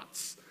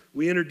thoughts.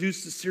 We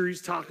introduced the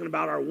series talking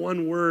about our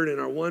one word and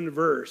our one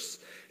verse.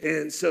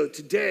 And so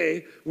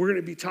today, we're going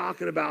to be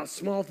talking about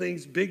small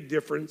things, big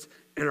difference,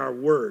 and our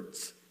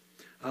words.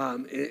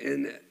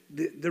 And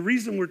the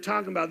reason we're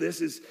talking about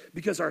this is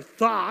because our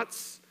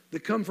thoughts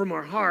that come from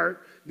our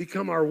heart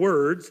become our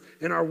words,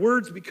 and our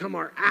words become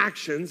our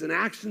actions, and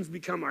actions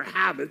become our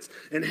habits,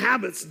 and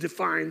habits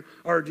define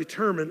or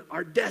determine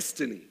our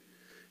destiny.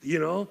 You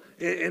know,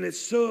 and it's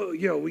so,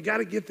 you know, we got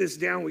to get this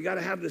down. We got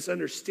to have this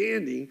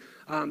understanding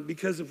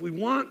because if we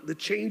want the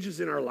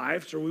changes in our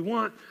lives or we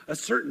want a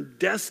certain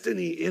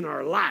destiny in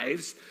our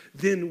lives,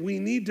 then we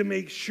need to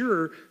make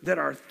sure that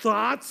our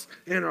thoughts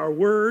and our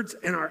words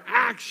and our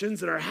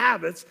actions and our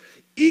habits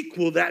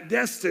equal that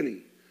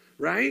destiny,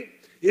 right?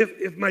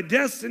 If my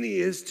destiny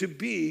is to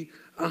be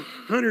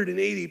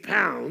 180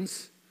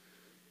 pounds,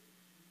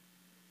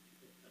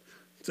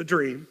 it's a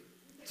dream.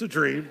 It's a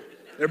dream.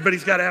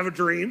 Everybody's got to have a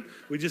dream.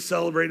 We just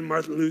celebrated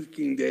Martin Luther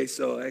King Day,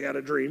 so I got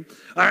a dream.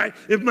 All right,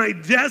 if my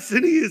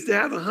destiny is to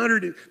have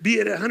be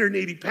at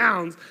 180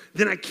 pounds,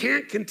 then I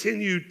can't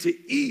continue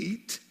to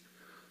eat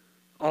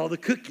all the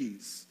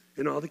cookies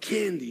and all the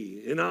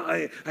candy, and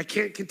I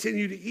can't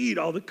continue to eat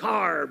all the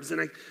carbs,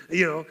 and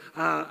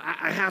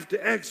I have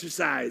to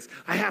exercise.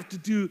 I have to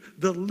do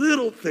the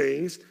little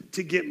things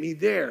to get me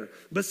there.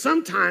 But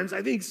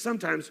I think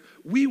sometimes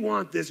we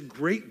want this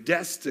great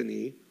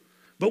destiny,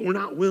 but we're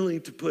not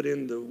willing to put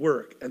in the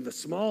work and the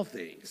small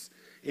things.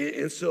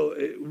 And so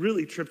it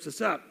really trips us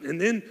up. And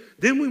then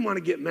we want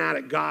to get mad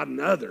at God and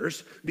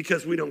others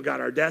because we don't got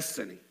our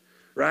destiny,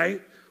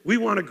 right? We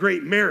want a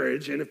great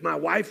marriage, and if my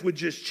wife would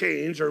just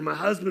change or my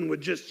husband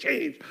would just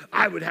change,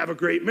 I would have a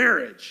great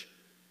marriage.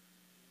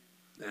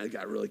 I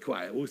got really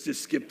quiet. We'll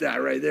just skip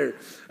that right there.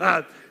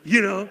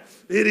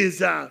 It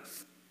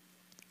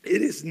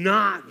is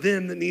not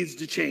them that needs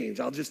to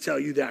change. I'll just tell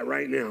you that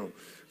right now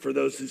for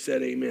those who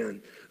said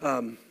amen.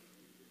 I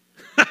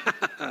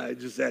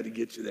just had to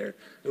get you there.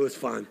 It was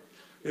fun.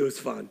 It was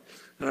fun.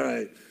 All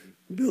right.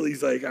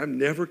 Billy's like, I'm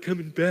never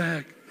coming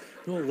back.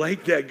 I don't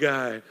like that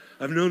guy.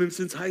 I've known him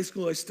since high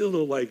school. I still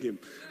don't like him.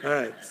 All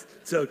right.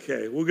 It's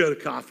okay. We'll go to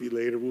coffee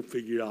later. We'll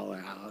figure it all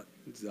out.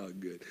 It's all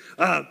good.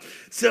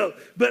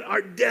 But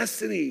our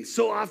destiny,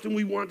 so often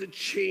we want to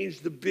change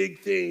the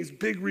big things,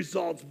 big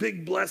results,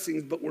 big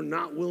blessings, but we're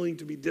not willing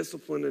to be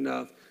disciplined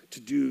enough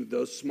to do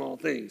those small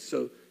things.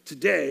 So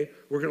today,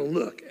 we're going to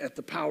look at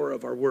the power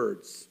of our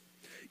words.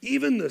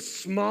 Even the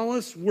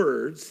smallest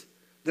words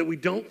that we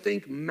don't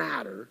think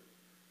matter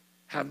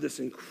have this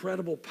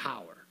incredible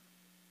power.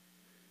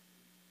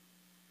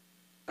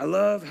 I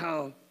love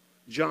how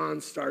John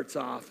starts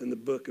off in the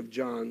book of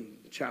John,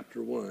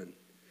 chapter 1. It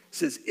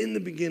says, in the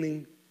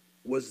beginning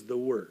was the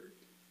Word.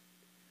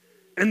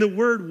 And the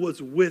Word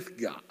was with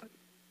God.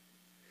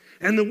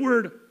 And the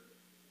Word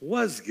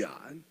was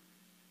God.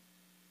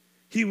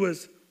 He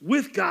was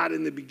with God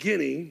in the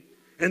beginning,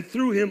 and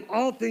through him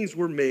all things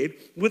were made.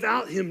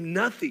 Without him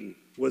nothing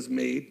was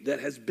made that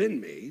has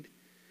been made.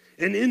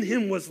 And in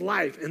him was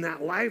life, and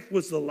that life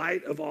was the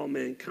light of all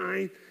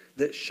mankind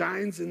that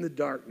shines in the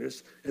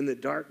darkness, and the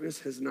darkness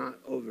has not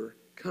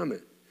overcome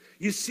it.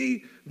 You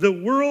see, the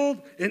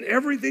world and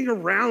everything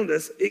around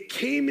us, it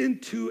came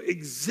into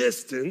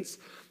existence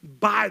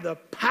by the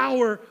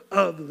power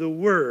of the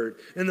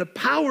Word. And the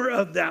power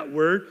of that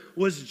Word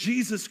was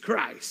Jesus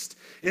Christ.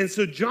 And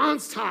so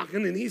John's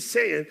talking and he's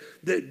saying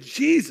that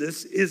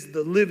Jesus is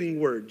the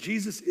living Word.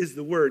 Jesus is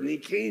the Word. And he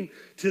came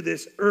to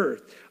this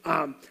earth.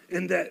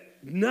 And that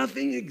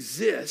nothing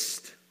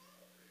exists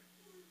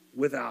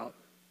without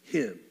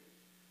him,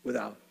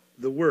 without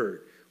the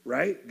Word,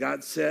 right?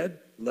 God said,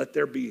 let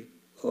there be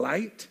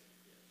light.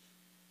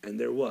 And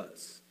there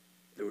was.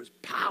 There was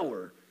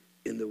power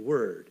in the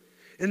Word.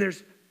 And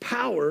there's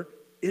power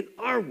in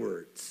our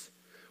words.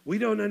 We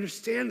don't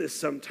understand this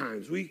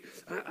sometimes.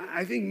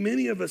 I think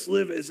many of us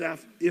live as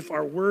if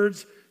our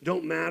words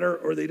don't matter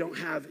or they don't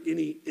have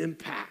any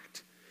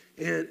impact.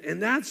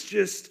 And that's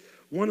just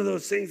one of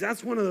those things.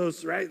 That's one of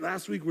those, right?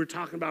 Last week we were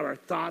talking about our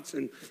thoughts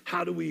and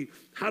how do we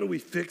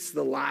fix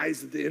the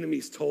lies that the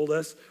enemy's told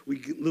us. We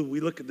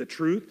look at the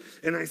truth.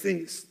 And I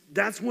think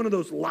that's one of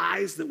those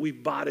lies that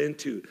we've bought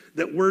into,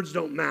 that words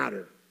don't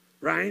matter,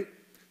 right?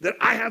 That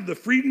I have the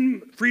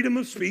freedom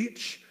of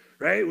speech.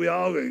 Right? We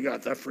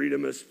got the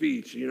freedom of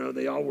speech. You know,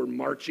 they all were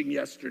marching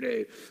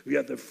yesterday. We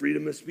got the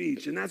freedom of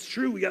speech. And that's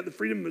true. We got the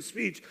freedom of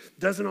speech.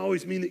 Doesn't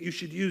always mean that you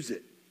should use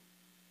it.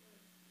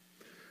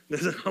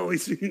 Doesn't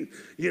always mean,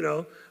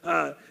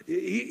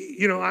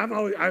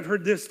 I've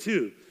heard this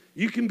too.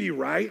 You can be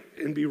right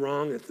and be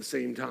wrong at the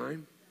same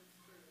time.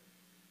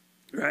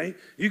 right?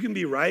 You can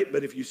be right,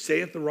 but if you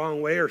say it the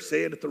wrong way or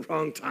say it at the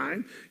wrong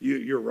time,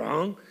 you're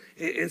wrong.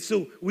 And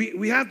so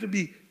we have to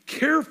be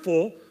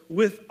careful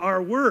with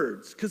our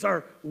words because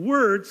our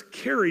words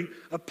carry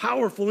a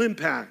powerful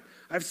impact.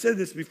 I've said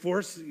this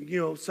before.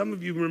 Some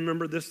of you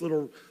remember this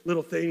little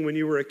thing when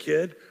you were a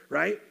kid,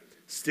 right?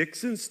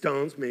 Sticks and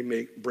stones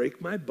may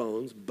break my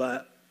bones,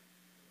 but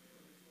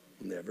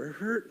never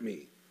hurt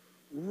me.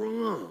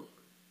 Wrong.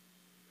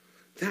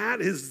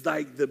 That is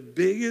like the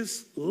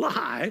biggest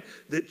lie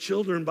that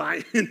children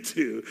buy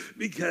into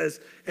because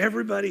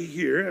everybody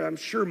here, I'm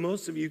sure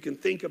most of you can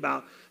think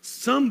about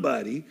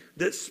somebody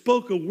that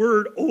spoke a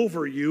word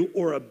over you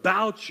or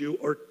about you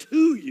or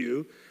to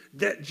you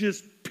that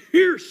just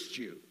pierced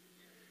you.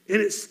 And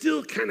it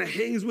still kind of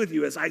hangs with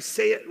you. As I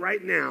say it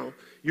right now,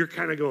 you're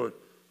kind of going,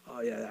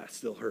 oh yeah, that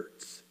still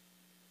hurts.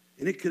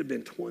 And it could have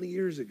been 20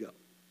 years ago.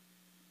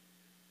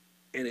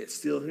 And it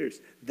still hurts.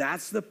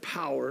 That's the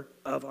power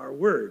of our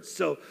words.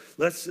 So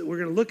we're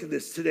going to look at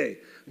this today.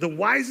 The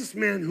wisest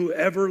man who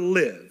ever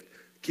lived,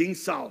 King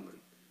Solomon.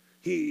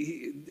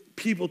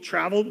 People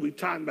traveled, we've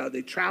talked about it,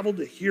 they traveled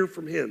to hear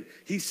from him.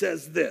 He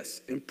says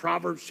this in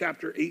Proverbs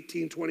chapter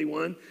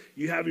 18:21.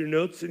 You have your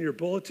notes in your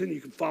bulletin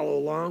you can follow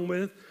along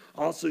with.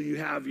 Also, you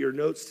have your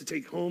notes to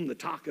take home to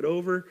talk it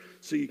over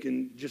so you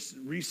can just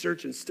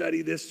research and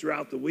study this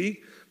throughout the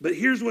week. But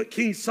here's what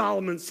King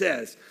Solomon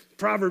says.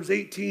 Proverbs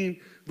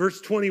 18, verse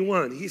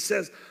 21. He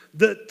says,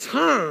 the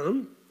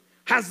tongue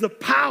has the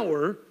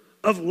power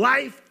of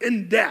life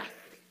and death.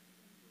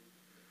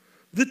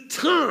 The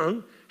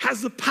tongue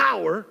has the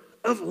power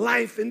of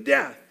life and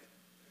death.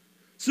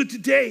 So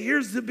today,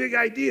 here's the big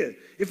idea.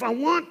 If I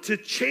want to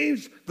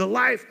change the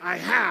life I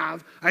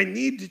have, I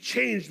need to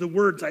change the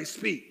words I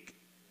speak.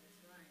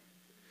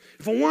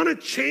 If I want to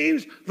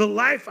change the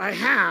life I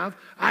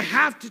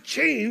have to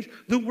change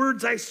the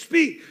words I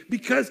speak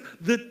because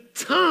the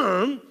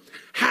tongue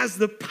has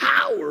the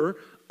power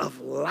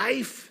of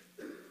life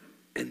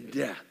and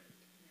death.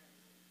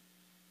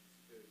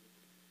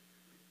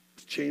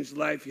 To change the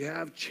life you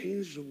have,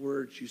 change the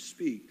words you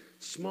speak.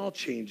 Small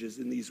changes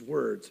in these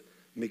words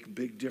make a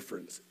big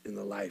difference in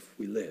the life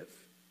we live.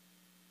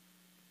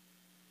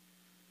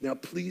 Now,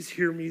 please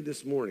hear me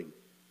this morning.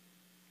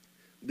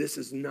 This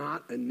is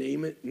not a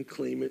name it and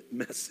claim it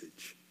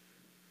message.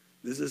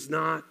 This is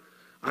not,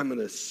 I'm going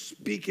to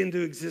speak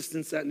into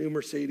existence that new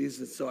Mercedes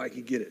and so I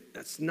can get it.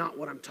 That's not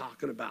what I'm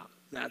talking about.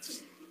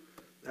 That's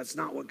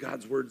not what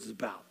God's word is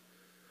about.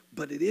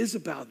 But it is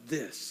about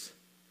this.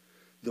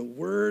 The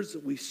words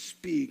that we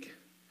speak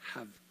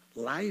have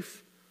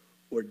life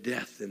or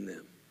death in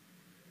them.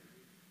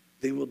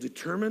 They will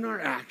determine our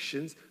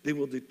actions. They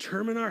will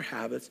determine our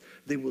habits.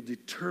 They will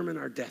determine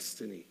our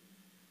destiny.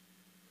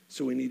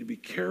 So we need to be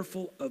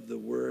careful of the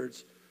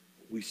words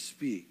we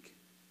speak.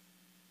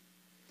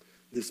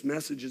 This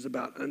message is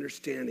about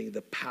understanding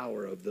the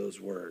power of those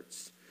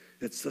words.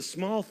 It's the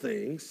small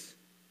things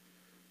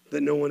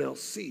that no one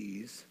else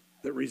sees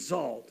that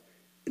result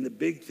in the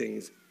big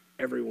things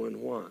everyone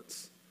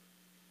wants.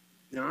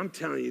 Now, I'm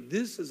telling you,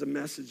 this is a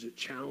message that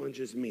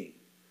challenges me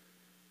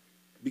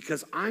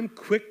because I'm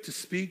quick to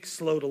speak,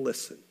 slow to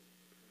listen.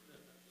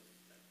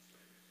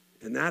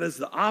 And that is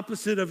the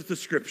opposite of the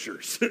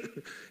scriptures.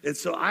 And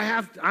so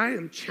I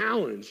am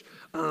challenged.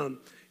 How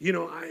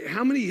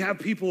many have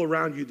people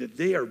around you that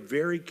they are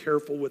very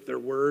careful with their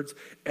words?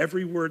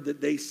 Every word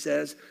that they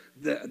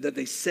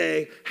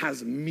say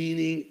has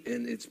meaning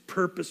and it's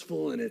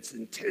purposeful and it's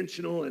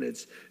intentional and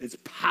it's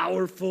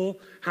powerful.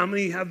 How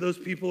many have those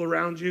people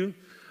around you?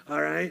 All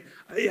right.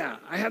 Yeah,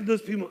 I have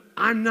those people.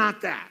 I'm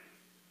not that.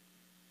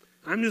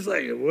 I'm just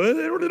like, and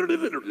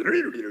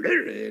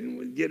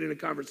we get in a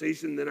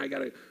conversation, then I got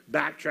to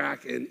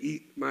backtrack and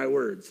eat my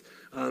words.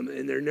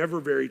 And they're never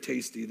very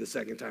tasty the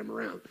second time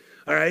around.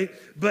 All right?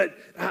 But,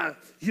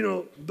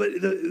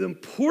 the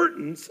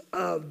importance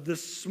of the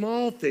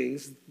small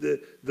things,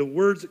 the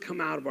words that come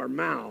out of our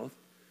mouth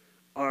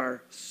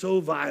are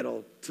so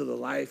vital to the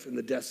life and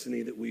the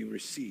destiny that we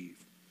receive.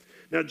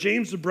 Now,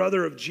 James, the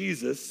brother of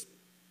Jesus,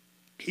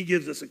 he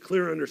gives us a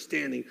clear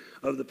understanding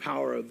of the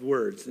power of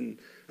words. And,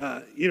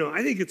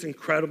 I think it's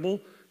incredible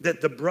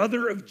that the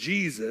brother of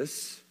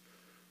Jesus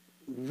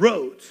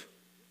wrote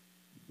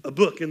a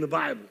book in the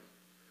Bible.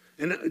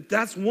 And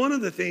that's one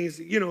of the things,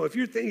 if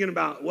you're thinking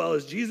about, well,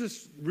 is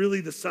Jesus really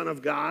the Son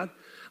of God?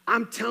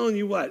 I'm telling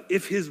you what,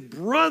 if his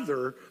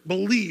brother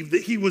believed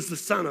that he was the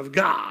Son of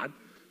God,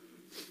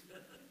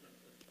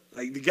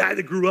 like the guy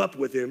that grew up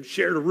with him,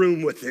 shared a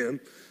room with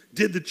him,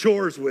 did the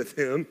chores with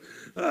him,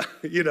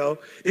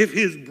 if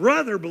his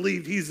brother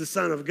believed he's the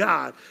Son of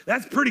God,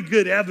 that's pretty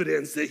good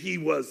evidence that he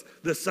was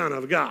the Son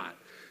of God.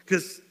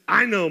 Because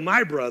I know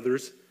my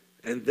brothers,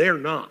 and they're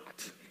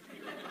not.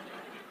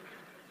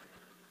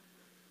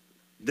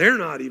 They're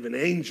not even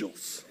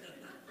angels.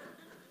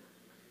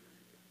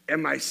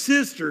 And my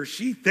sister,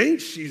 she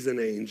thinks she's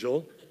an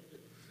angel.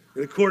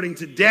 And according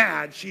to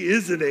Dad, she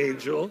is an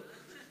angel.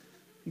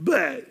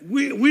 But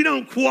we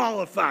don't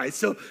qualify.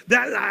 So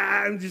that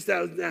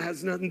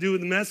has nothing to do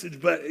with the message,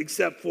 but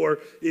except for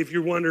if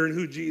you're wondering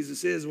who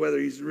Jesus is, whether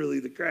he's really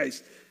the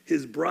Christ,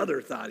 his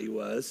brother thought he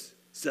was.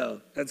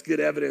 So that's good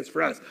evidence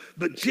for us.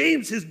 But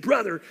James, his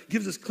brother,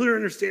 gives us clear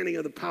understanding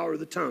of the power of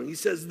the tongue. He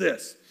says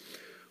this: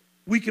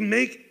 we can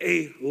make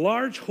a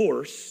large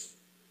horse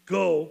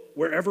go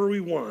wherever we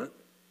want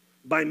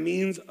by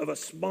means of a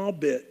small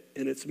bit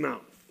in its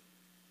mouth.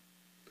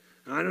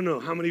 Now, I don't know,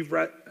 how many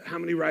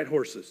ride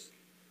horses?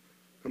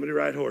 How many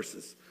ride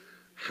horses?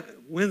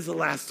 When's the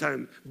last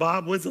time,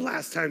 Bob, when's the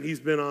last time he's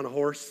been on a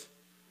horse?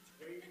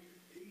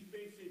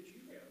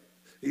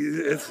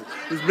 He's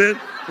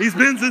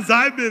been since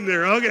I've been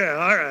there. Okay,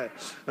 all right.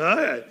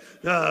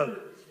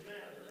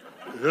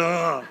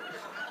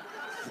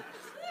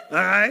 All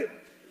right.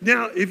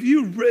 Now, if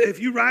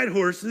you ride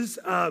horses,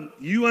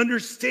 you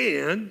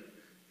understand,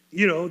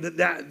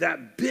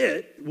 that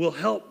bit will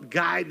help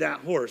guide that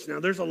horse. Now,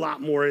 there's a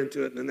lot more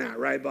into it than that,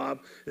 right,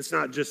 Bob? It's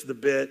not just the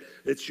bit;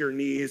 it's your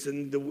knees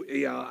and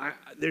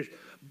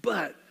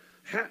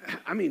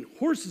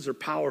horses are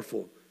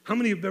powerful. How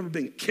many have ever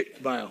been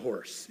kicked by a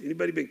horse?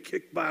 Anybody been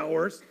kicked by a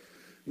horse?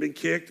 Been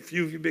kicked? A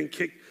few of you been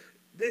kicked.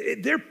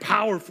 They're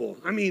powerful.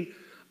 I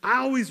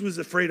always was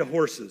afraid of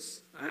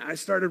horses. I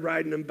started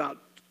riding them about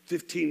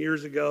 15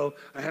 years ago.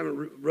 I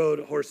haven't rode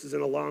horses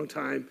in a long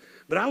time,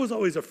 but I was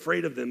always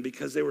afraid of them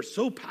because they were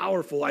so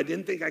powerful. I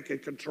didn't think I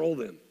could control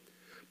them.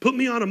 Put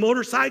me on a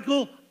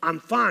motorcycle, I'm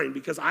fine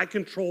because I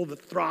control the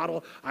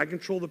throttle, I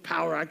control the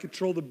power, I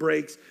control the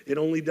brakes. It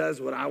only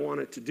does what I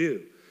want it to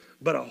do.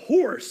 But a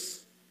horse,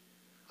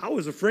 I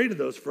was afraid of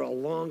those for a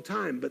long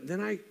time, but then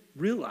I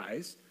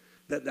realized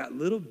that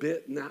little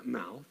bit in that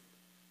mouth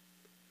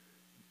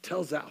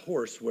tells that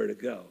horse where to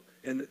go,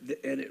 and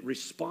it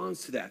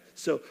responds to that.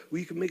 So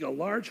we can make a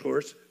large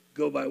horse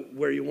go by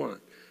where you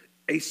want.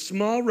 A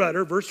small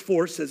rudder, verse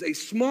 4 says, a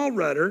small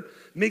rudder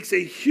makes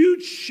a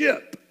huge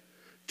ship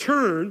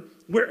turn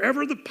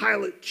wherever the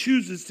pilot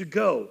chooses to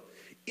go,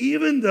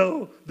 even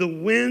though the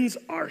winds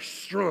are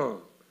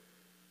strong.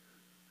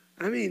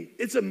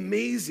 It's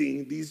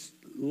amazing, these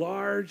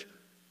large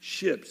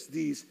ships,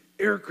 these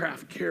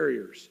aircraft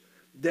carriers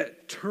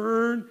that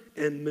turn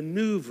and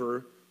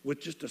maneuver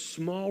with just a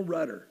small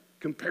rudder.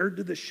 Compared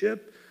to the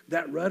ship,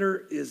 that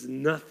rudder is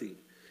nothing.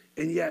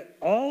 And yet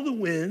all the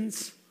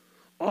winds,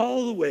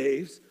 all the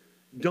waves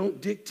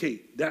don't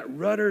dictate. That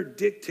rudder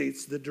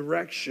dictates the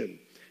direction.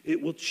 It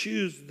will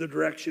choose the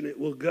direction it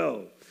will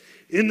go.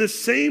 In the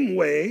same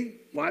way,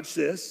 watch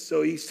this.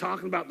 So he's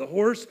talking about the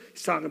horse,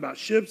 he's talking about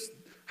ships,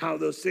 how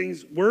those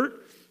things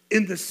work.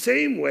 In the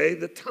same way,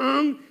 the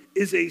tongue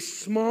is a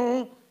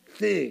small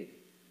thing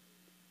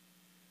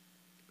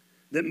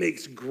that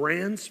makes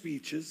grand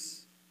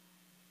speeches,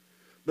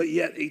 but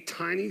yet a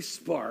tiny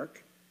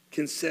spark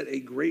can set a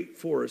great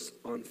forest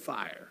on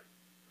fire.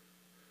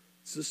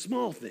 It's the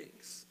small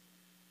things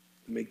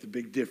that make the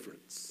big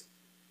difference.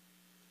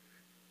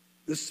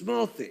 The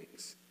small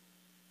things.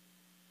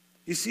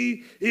 You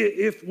see,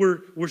 if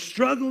we're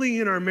struggling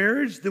in our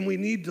marriage, then we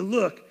need to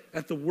look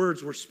at the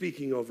words we're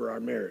speaking over our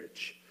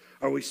marriage.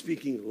 Are we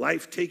speaking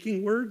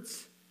life-taking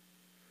words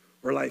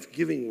or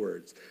life-giving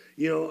words?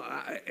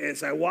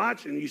 As I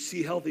watch and you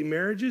see healthy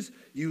marriages,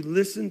 you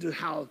listen to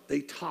how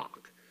they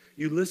talk.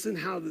 You listen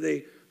how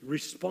they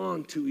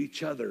respond to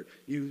each other.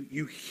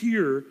 You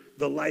hear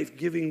the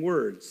life-giving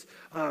words.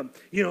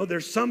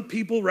 There's some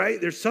people,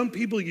 right? There's some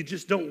people you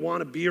just don't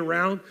want to be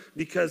around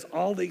because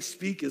all they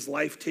speak is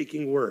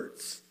life-taking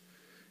words.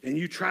 And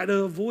you try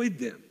to avoid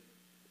them.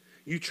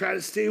 You try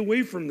to stay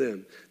away from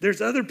them.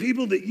 There's other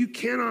people that you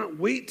cannot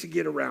wait to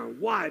get around.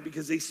 Why?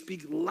 Because they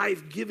speak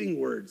life-giving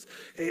words,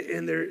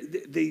 and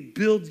they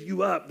build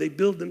you up. They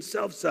build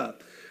themselves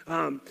up.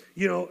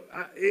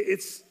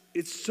 It's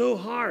so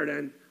hard,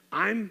 and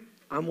I'm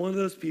one of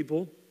those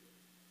people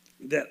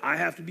that I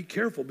have to be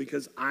careful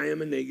because I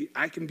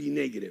can be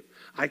negative.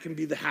 I can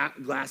be the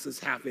glasses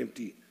half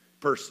empty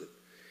person,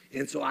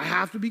 and so I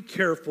have to be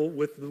careful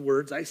with the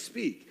words I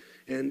speak.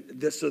 And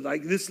this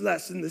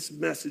lesson, this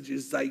message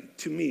is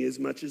to me as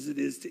much as it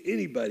is to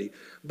anybody.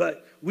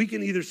 But we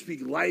can either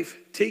speak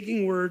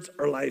life-taking words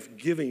or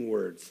life-giving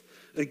words.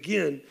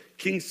 Again,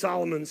 King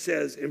Solomon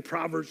says in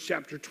Proverbs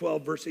chapter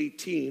 12, verse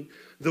 18,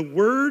 the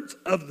words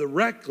of the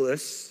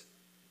reckless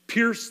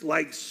pierce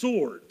like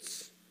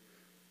swords,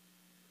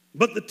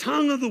 but the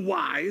tongue of the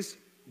wise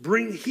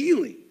bring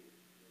healing.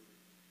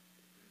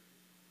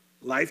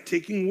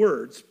 Life-taking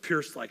words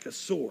pierce like a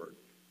sword.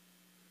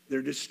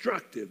 They're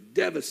destructive,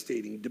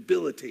 devastating,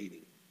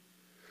 debilitating.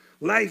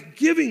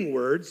 Life-giving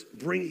words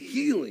bring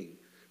healing.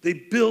 They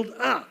build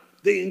up.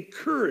 They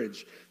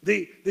encourage.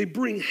 They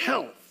bring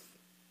health.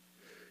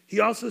 He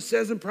also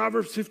says in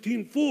Proverbs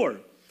 15:4,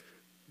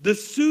 the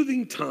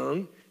soothing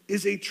tongue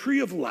is a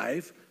tree of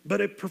life,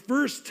 but a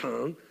perverse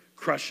tongue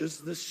crushes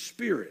the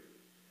spirit.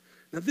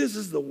 Now, this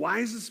is the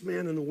wisest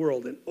man in the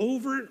world, and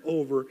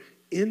over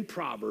in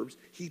Proverbs,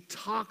 he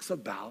talks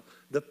about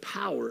the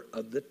power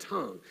of the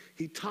tongue.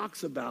 He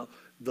talks about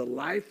the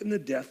life and the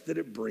death that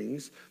it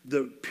brings,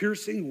 the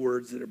piercing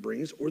words that it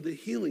brings, or the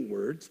healing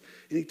words.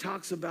 And he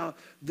talks about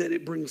that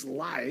it brings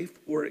life,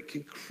 or it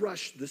can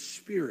crush the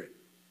spirit.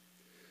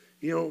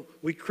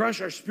 We crush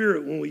our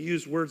spirit when we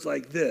use words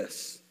like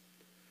this.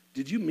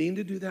 Did you mean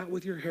to do that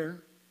with your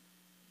hair?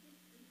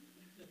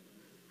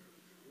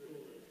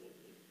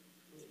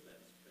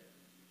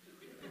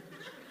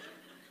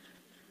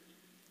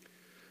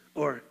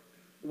 Or,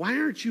 why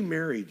aren't you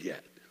married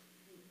yet?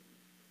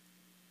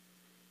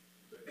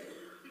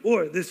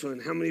 Or this one,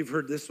 how many have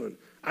heard this one?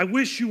 I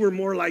wish you were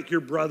more like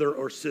your brother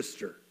or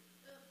sister.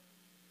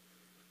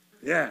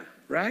 Yeah,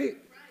 right?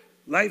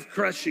 Life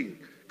crushing.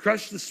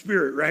 Crush the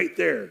spirit right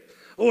there.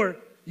 Or,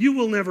 you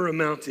will never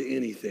amount to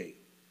anything.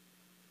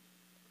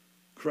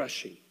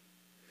 Crushing.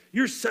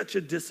 You're such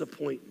a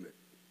disappointment.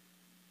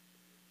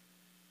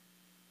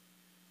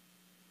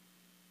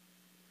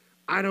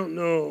 I don't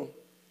know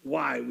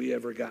why we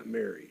ever got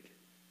married.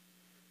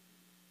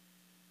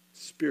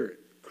 Spirit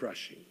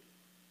crushing.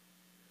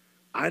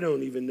 I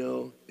don't even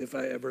know if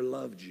I ever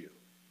loved you.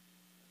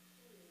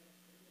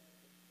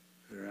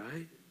 All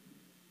right?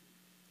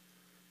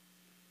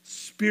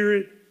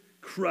 Spirit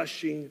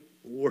crushing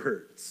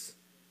words.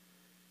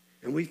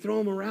 And we throw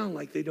them around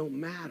like they don't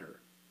matter.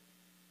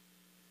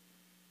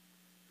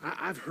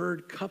 I've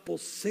heard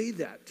couples say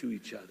that to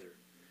each other.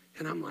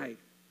 And I'm like,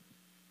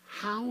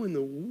 how in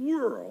the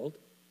world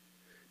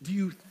do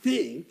you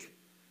think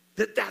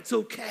that that's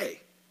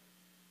okay?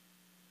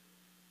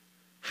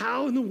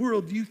 How in the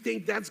world do you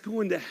think that's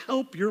going to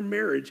help your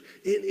marriage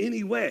in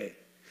any way?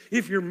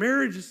 If your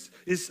marriage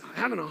is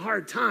having a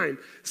hard time,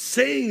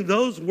 saying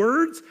those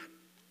words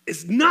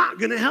is not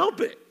going to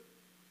help it.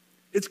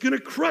 It's going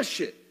to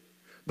crush it.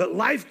 But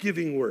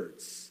life-giving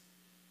words,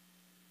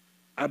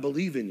 I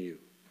believe in you.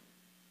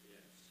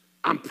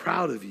 I'm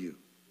proud of you.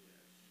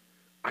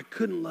 I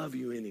couldn't love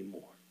you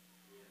anymore.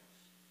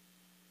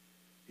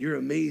 You're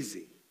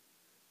amazing.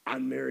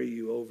 I'd marry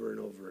you over and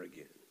over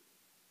again.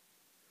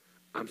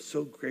 I'm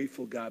so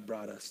grateful God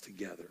brought us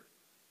together.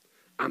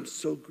 I'm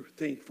so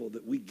thankful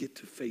that we get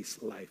to face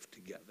life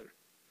together,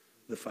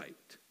 the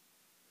fight.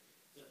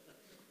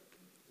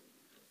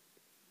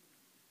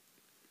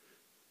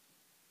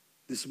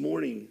 This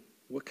morning,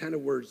 what kind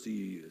of words do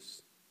you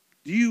use?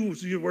 Do you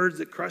use your words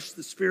that crush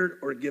the spirit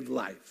or give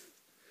life?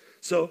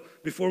 So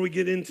before we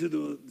get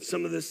into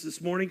some of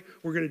this morning,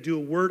 we're going to do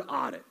a word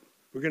audit.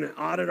 We're going to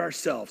audit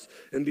ourselves.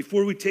 And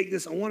before we take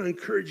this, I want to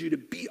encourage you to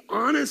be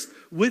honest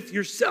with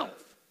yourself.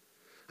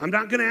 I'm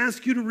not going to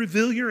ask you to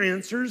reveal your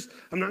answers.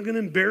 I'm not going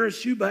to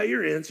embarrass you by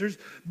your answers.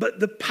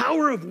 But the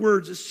power of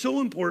words is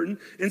so important,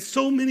 and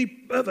so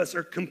many of us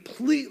are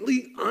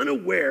completely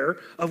unaware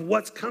of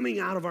what's coming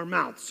out of our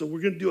mouths. So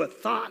we're going to do a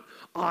thought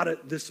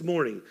audit this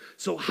morning.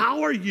 So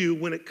how are you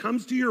when it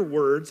comes to your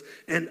words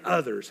and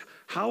others?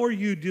 How are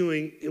you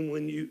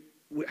doing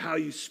how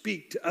you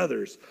speak to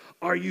others?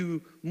 Are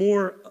you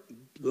more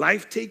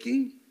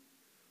life-taking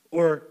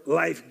or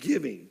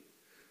life-giving?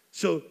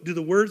 So do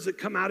the words that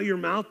come out of your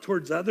mouth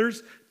towards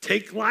others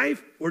take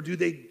life, or do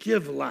they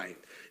give life?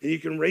 And you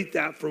can rate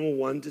that from a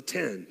 1 to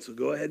 10. So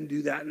go ahead and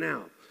do that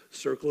now.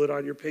 Circle it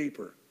on your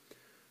paper.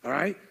 All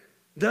right?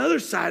 The other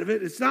side of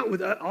it, it's not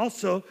with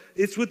also,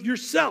 it's with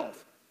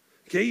yourself.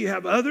 Okay, you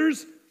have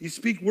others, you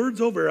speak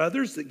words over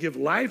others that give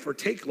life or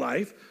take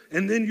life,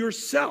 and then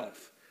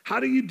yourself. How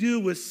do you do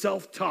with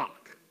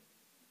self-talk?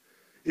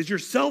 Is your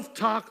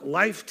self-talk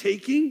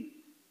life-taking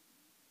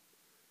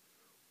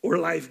or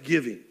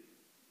life-giving?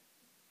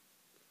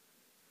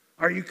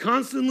 Are you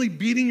constantly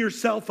beating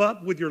yourself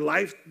up with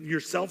your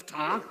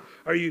self-talk?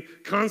 Are you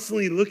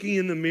constantly looking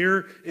in the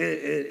mirror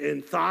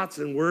and thoughts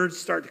and words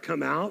start to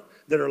come out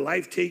that are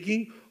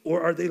life-taking,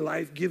 or are they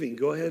life-giving?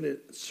 Go ahead and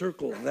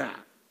circle that.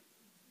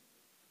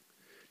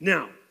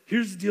 Now,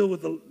 here's the deal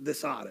with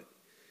this audit.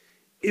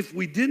 If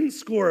we didn't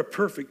score a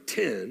perfect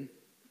 10,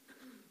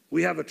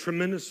 we have a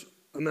tremendous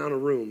amount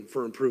of room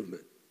for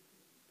improvement.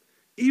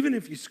 Even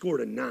if you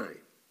scored a 9,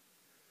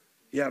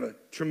 you have a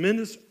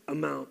tremendous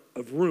amount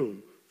of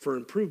room for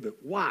improvement.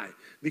 Why?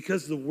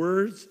 Because the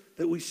words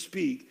that we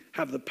speak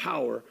have the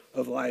power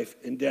of life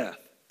and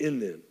death in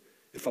them.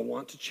 If I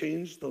want to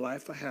change the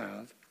life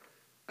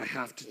I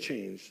have to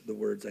change the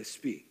words I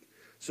speak.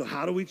 So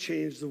how do we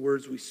change the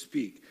words we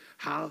speak?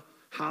 How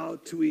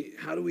do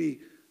we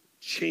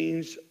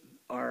change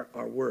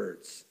our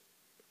words?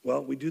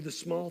 Well, we do the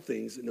small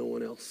things that no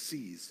one else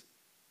sees.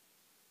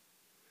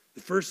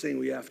 The first thing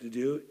we have to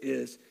do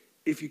is,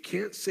 if you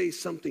can't say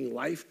something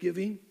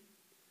life-giving,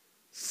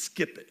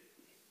 skip it.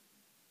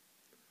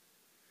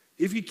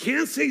 If you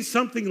can't say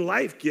something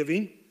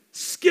life-giving,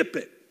 skip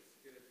it.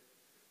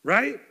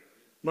 Right?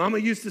 Mama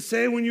used to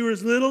say when you were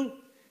little,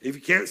 if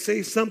you can't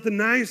say something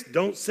nice,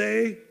 don't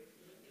say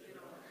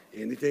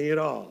anything at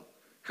all.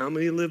 How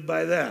many live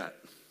by that?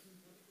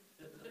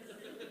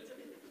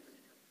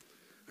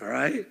 All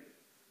right?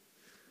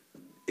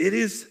 It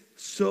is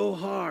so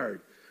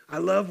hard. I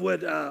love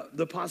what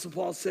the Apostle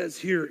Paul says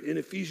here in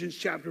Ephesians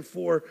chapter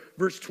 4,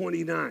 verse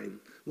 29.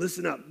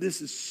 Listen up.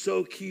 This is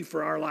so key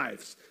for our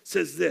lives. It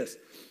says this: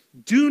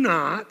 do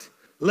not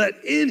let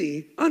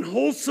any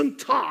unwholesome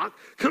talk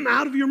come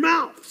out of your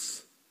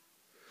mouths,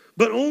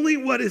 but only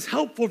what is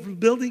helpful for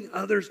building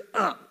others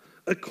up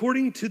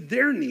according to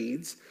their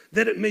needs,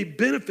 that it may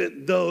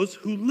benefit those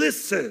who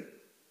listen.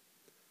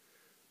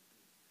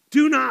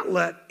 Do not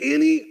let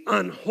any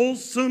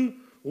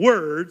unwholesome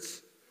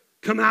words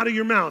come out of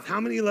your mouth. How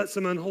many let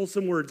some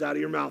unwholesome words out of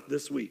your mouth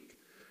this week?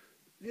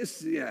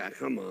 Yeah,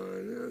 come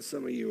on.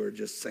 Some of you are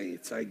just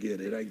saints. I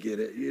get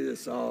it. You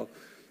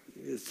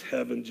just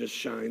heaven just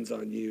shines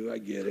on you. I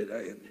get it.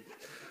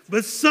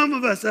 But some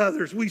of us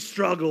others, we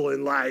struggle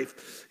in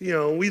life.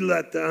 We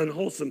let the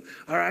unwholesome,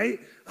 all right?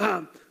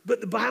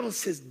 But the Bible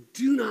says,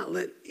 do not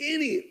let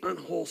any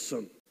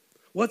unwholesome.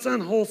 What's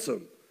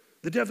unwholesome?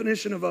 The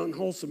definition of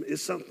unwholesome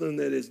is something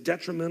that is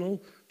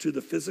detrimental to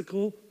the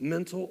physical,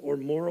 mental, or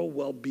moral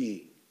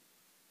well-being.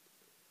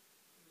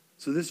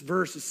 So this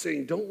verse is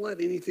saying, don't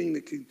let anything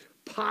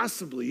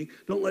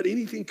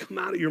come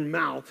out of your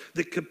mouth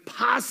that could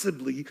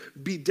possibly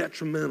be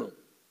detrimental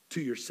to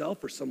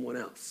yourself or someone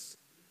else.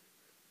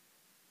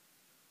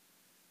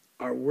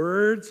 Our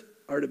words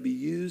are to be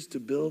used to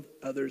build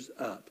others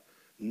up,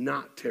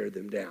 not tear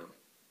them down.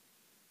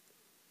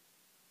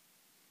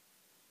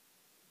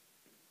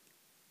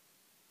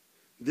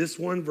 This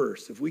one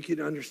verse, if we could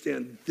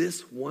understand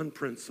this one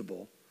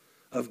principle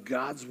of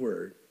God's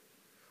word,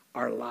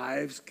 our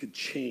lives could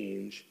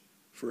change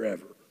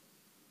forever.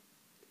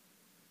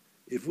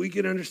 If we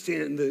could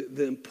understand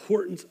the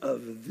importance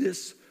of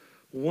this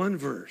one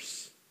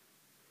verse,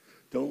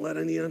 don't let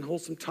any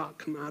unwholesome talk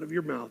come out of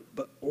your mouth,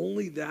 but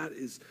only that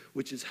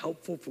which is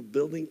helpful for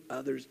building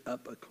others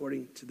up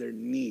according to their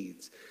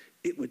needs.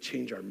 It would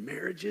change our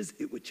marriages.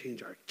 It would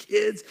change our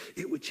kids.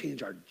 It would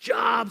change our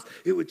jobs.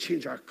 It would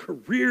change our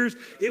careers.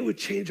 It would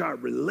change our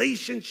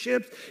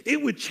relationships.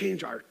 It would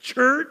change our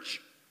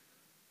church.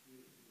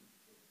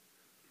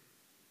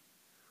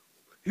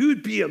 It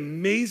would be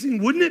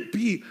amazing. Wouldn't it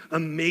be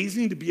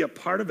amazing to be a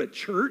part of a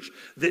church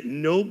that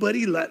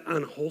nobody let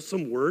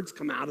unwholesome words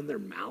come out of their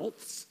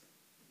mouths?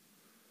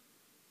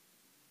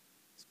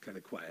 Kind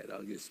of quiet.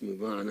 I'll just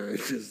move on.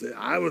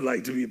 I would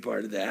like to be a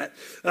part of that.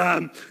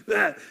 I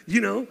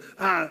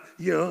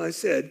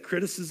said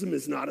criticism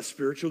is not a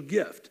spiritual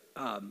gift.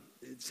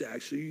 It's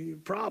actually a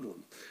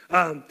problem.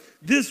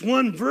 This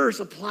one verse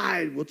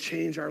applied will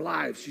change our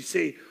lives. You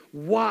say,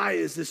 why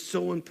is this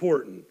so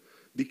important?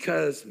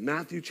 Because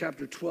Matthew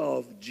chapter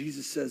 12,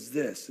 Jesus says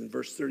this in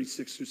verse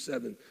 36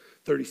 through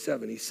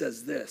 37. He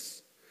says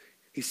this.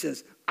 He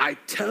says, I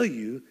tell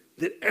you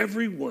that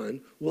everyone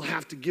will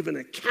have to give an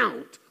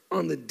account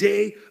on the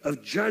day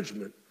of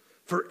judgment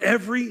for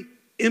every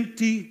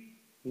empty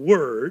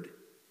word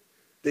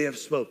they have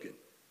spoken.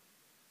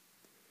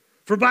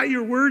 For by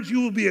your words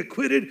you will be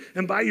acquitted,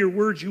 and by your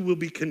words you will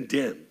be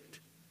condemned.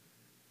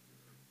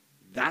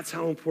 That's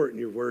how important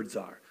your words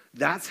are.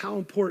 That's how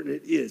important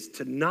it is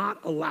to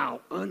not allow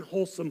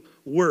unwholesome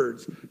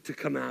words to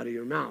come out of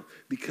your mouth,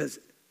 because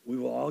we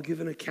will all give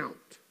an account.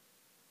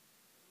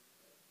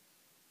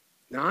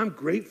 Now, I'm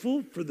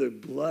grateful for the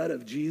blood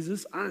of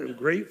Jesus. I am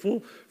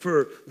grateful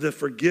for the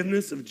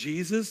forgiveness of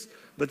Jesus.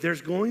 But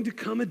there's going to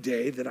come a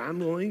day that I'm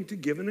going to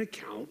give an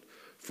account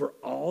for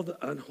all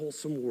the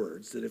unwholesome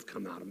words that have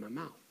come out of my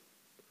mouth.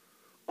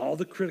 All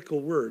the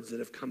critical words that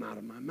have come out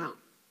of my mouth.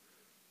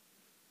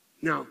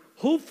 Now,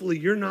 hopefully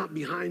you're not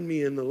behind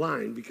me in the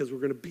line, because we're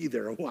going to be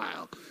there a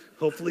while.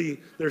 Hopefully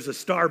there's a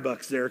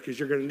Starbucks there, because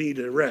you're going to need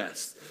to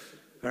rest.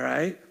 All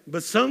right?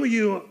 But some of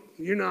you,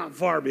 you're not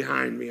far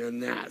behind me on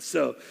that.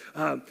 So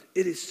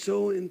it is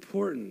so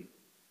important.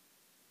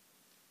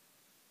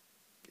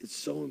 It's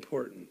so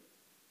important.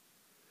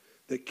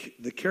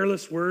 The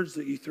careless words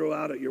that you throw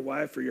out at your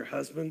wife or your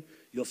husband,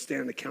 you'll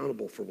stand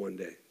accountable for one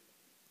day.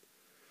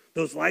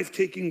 Those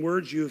life-taking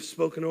words you have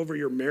spoken over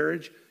your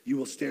marriage, you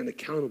will stand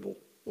accountable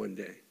one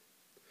day.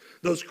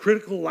 Those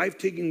critical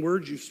life-taking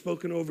words you've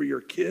spoken over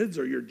your kids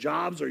or your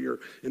jobs or your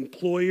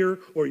employer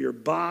or your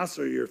boss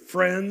or your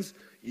friends,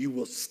 you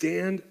will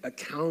stand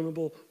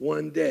accountable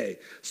one day.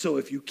 So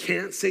if you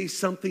can't say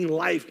something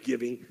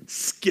life-giving,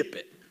 skip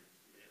it.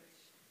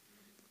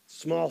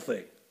 Small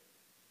thing.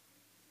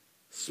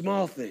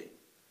 Small thing.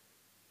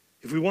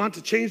 If we want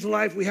to change the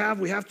life we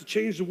have to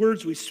change the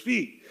words we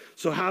speak.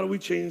 So how do we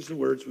change the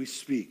words we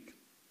speak?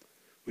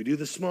 We do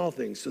the small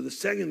things. So the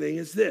second thing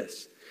is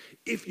this.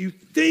 If you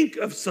think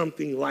of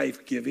something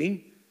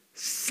life-giving,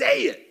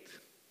 say it.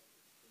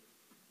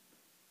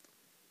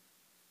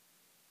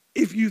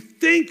 If you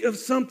think of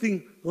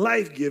something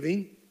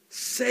life-giving,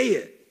 say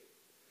it.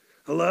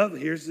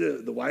 Here's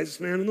the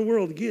wisest man in the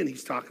world. Again,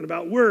 he's talking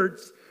about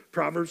words.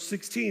 Proverbs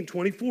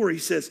 16:24, he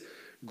says,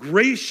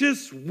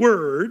 gracious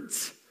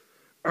words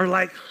are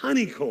like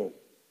honeycomb,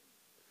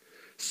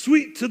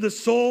 sweet to the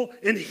soul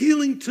and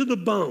healing to the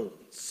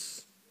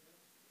bones.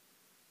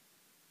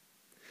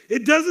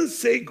 It doesn't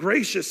say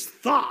gracious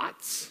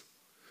thoughts.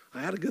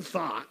 I had a good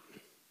thought.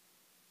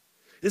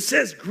 It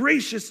says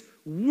gracious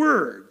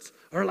words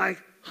are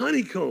like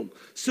honeycomb.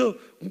 So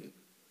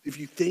if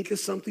you think of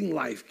something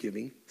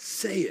life-giving,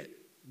 say it.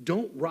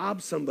 Don't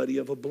rob somebody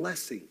of a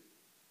blessing.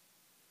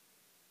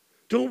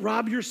 Don't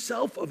rob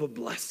yourself of a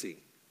blessing.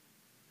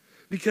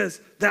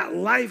 Because that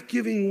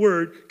life-giving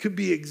word could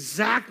be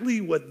exactly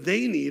what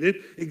they needed,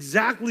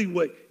 exactly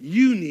what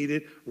you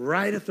needed,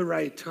 right at the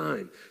right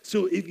time.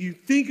 So if you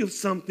think of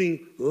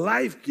something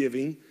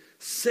life-giving,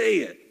 say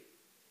it.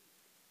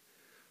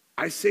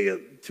 I say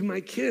it to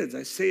my kids.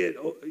 I say it,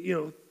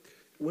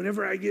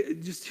 whenever I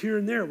get, just here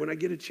and there, when I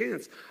get a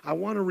chance. I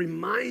want to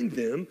remind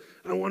them,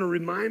 I want to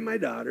remind my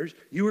daughters,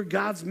 you are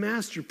God's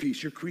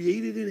masterpiece. You're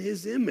created in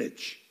his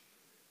image.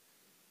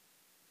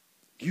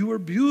 You are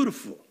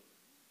beautiful.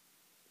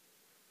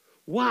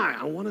 Why?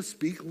 I want to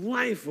speak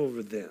life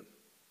over them.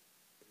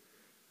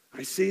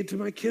 I say it to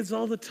my kids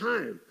all the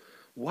time.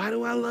 Why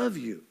do I love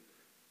you?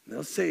 And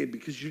they'll say,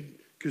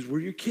 because we're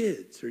your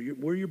kids, or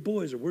we're your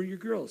boys, or we're your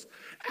girls.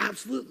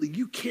 Absolutely,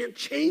 you can't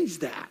change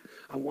that.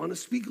 I want to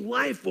speak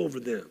life over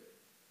them.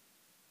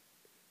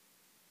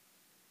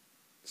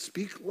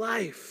 Speak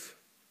life.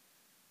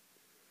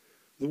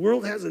 The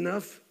world has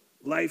enough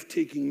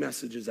life-taking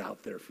messages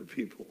out there for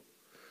people.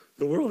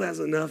 The world has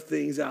enough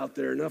things out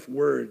there, enough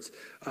words.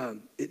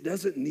 It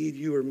doesn't need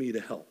you or me to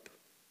help.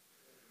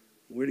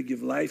 We're to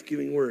give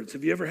life-giving words.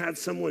 Have you ever had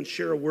someone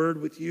share a word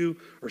with you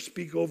or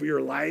speak over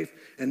your life,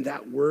 and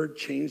that word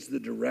changed the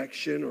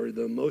direction or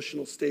the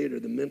emotional state or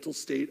the mental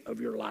state of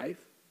your life?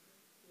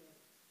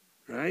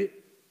 Right?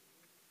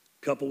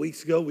 A couple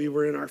weeks ago, we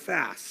were in our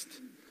fast.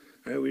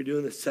 Right? We were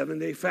doing the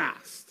 7-day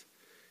fast.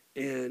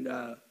 And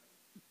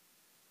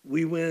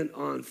we went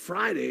on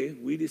Friday.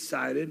 We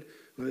decided,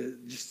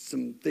 just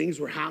some things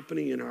were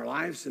happening in our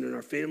lives and in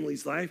our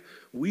family's life.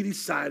 We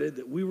decided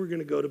that we were going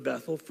to go to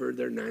Bethel for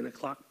their 9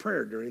 o'clock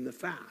prayer during the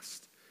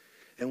fast.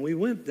 And we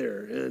went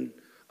there. And,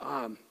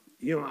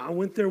 I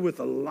went there with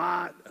a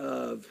lot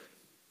of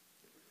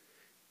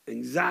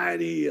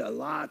anxiety, a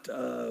lot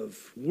of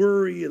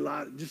worry, a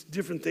lot just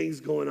different things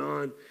going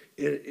on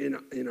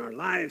in our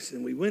lives.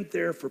 And we went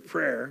there for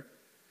prayer.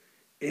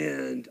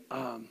 And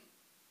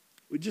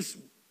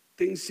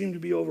things seemed to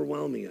be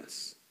overwhelming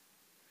us.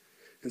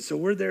 And so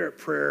we're there at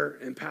prayer,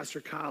 and Pastor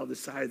Kyle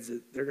decides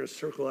that they're going to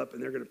circle up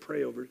and they're going to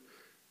pray over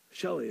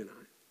Shelley and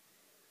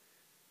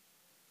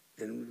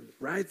I. And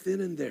right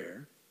then and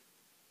there,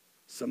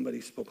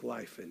 somebody spoke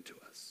life into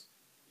us.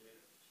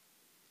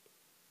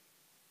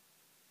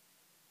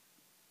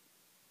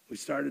 We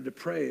started to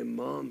pray, and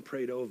Mom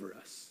prayed over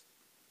us.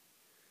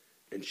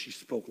 And she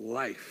spoke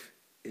life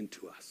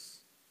into us.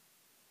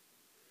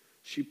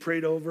 She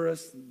prayed over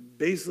us,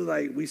 basically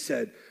like we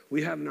said,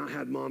 we have not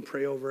had Mom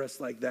pray over us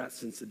like that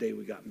since the day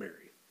we got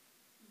married.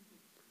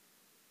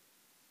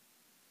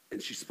 And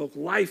she spoke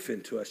life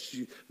into us.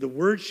 The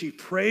words she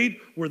prayed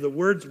were the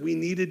words we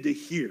needed to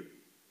hear.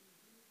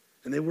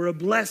 And they were a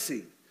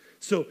blessing.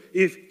 So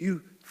if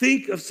you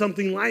think of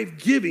something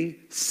life-giving,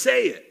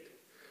 say it.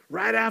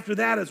 Right after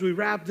that, as we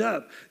wrapped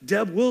up,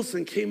 Deb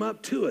Wilson came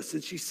up to us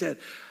and she said,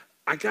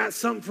 I got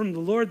something from the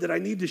Lord that I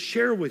need to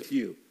share with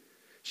you.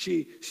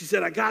 She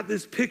said, I got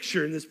this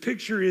picture, and this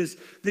picture is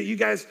that you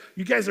guys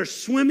are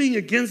swimming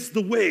against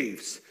the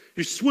waves.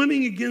 You're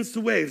swimming against the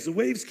waves. The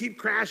waves keep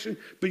crashing,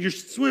 but you're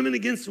swimming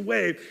against the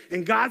wave.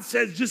 And God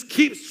says, just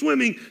keep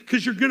swimming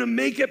because you're going to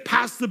make it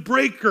past the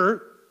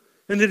breaker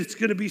and that it's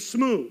going to be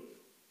smooth.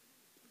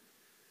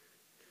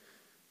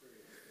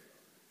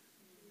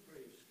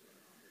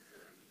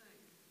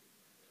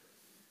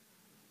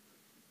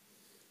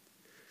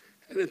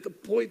 And at the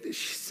point that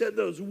she said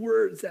those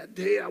words that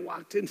day, I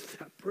walked into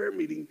that prayer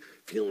meeting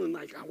feeling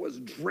like I was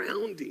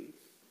drowning.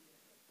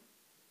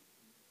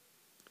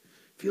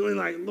 Feeling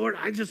like, Lord,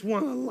 I just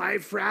want a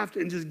life raft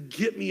and just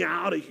get me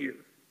out of here.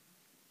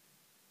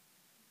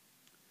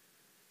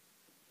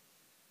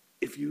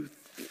 If you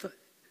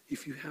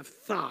have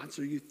thoughts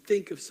or you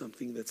think of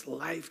something that's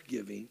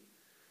life-giving,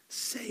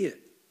 say it.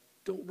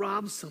 Don't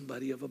rob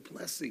somebody of a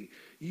blessing.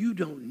 You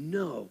don't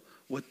know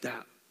what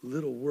that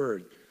little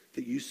word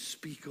that you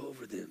speak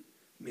over them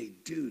may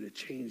do to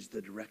change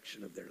the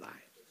direction of their life.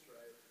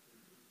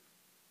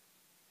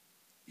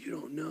 You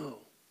don't know.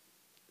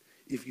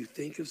 If you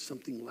think of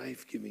something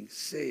life-giving,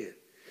 say it.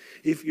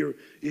 If you're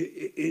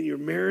in your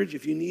marriage,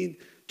 if you need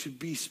to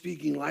be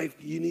speaking life,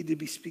 you need to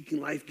be speaking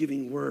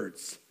life-giving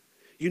words.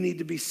 You need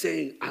to be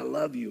saying, I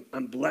love you.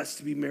 I'm blessed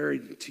to be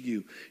married to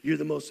you. You're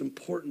the most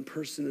important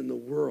person in the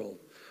world.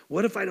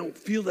 What if I don't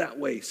feel that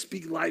way?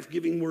 Speak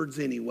life-giving words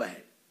anyway.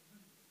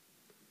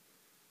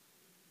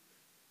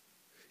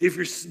 If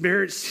your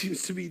marriage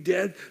seems to be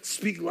dead,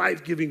 speak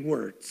life-giving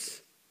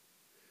words.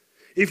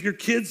 If your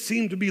kids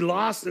seem to be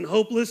lost and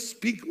hopeless,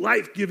 speak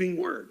life-giving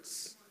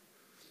words.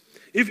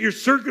 If your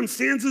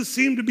circumstances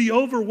seem to be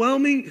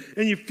overwhelming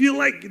and you feel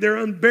like they're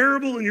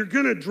unbearable and you're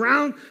going to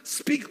drown,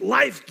 speak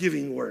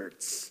life-giving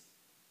words.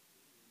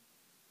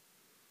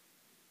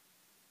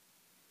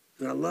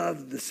 And I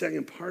love the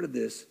second part of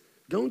this.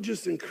 Don't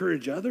just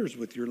encourage others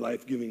with your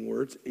life-giving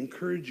words,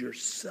 encourage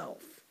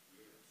yourself.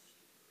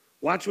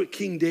 Watch what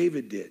King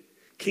David did.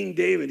 King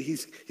David,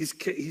 he's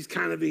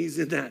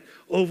in that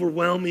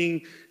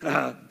overwhelming,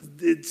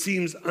 it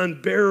seems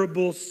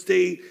unbearable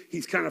state.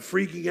 He's kind of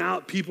freaking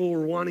out. People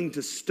were wanting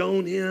to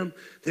stone him.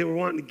 They were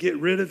wanting to get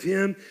rid of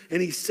him.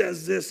 And he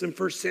says this in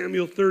 1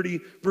 Samuel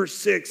 30, verse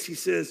 6. He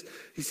says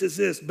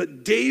this,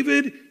 but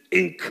David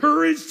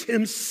encouraged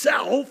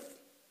himself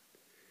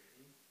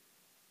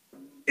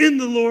in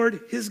the Lord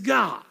his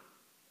God.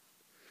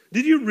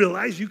 Did you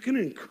realize you can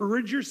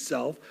encourage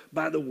yourself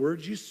by the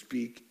words you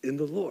speak in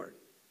the Lord?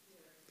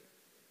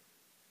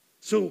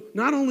 So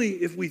not only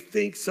if we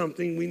think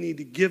something, we need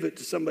to give it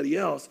to somebody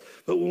else,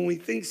 but when we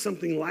think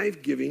something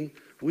life-giving,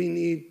 we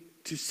need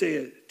to say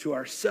it to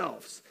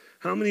ourselves.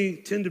 How many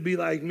tend to be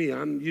like me?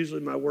 I'm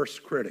usually my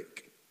worst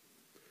critic.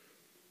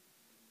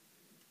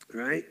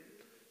 Right?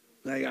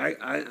 Like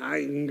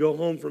I can go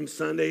home from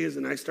Sundays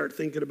and I start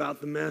thinking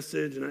about the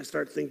message and I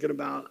start thinking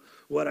about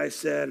what I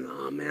said and,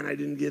 oh man, I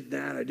didn't get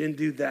that, I didn't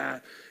do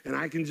that. And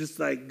I can just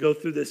like go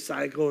through this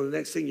cycle and the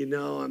next thing you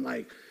know, I'm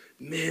like,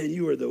 man,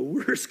 you are the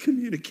worst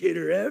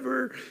communicator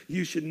ever.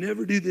 You should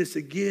never do this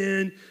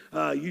again.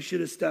 You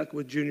should have stuck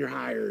with junior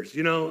hires,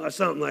 or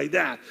something like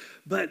that.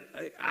 But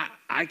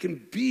I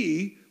can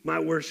be my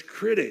worst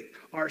critic.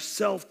 Our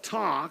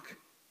self-talk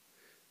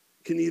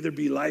can either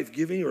be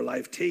life-giving or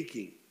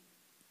life-taking,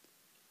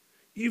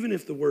 even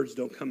if the words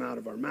don't come out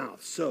of our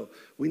mouth. So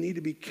we need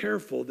to be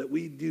careful that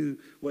we do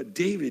what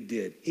David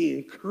did. He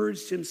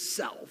encouraged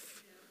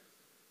himself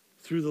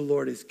through the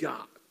Lord his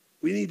God.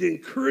 We need to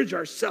encourage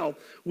ourselves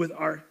with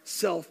our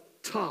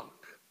self-talk.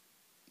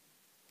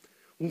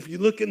 If you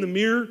look in the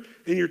mirror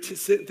and you're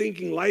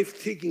thinking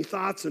life-taking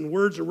thoughts and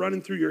words are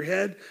running through your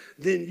head,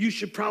 then you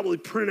should probably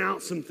print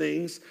out some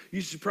things.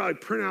 You should probably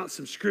print out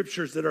some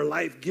scriptures that are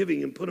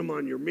life-giving and put them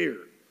on your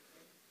mirror.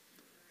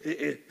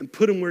 And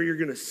put them where you're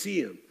going to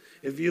see them.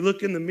 If you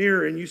look in the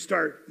mirror and you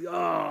start, oh,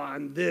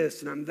 I'm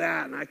this and I'm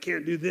that and I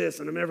can't do this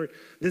and I'm never,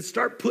 then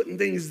start putting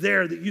things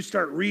there that you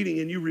start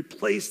reading and you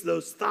replace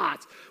those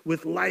thoughts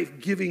with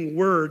life-giving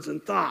words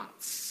and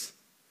thoughts.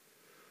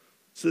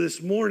 So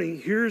this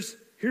morning, here's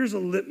a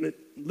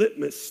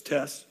litmus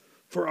test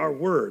for our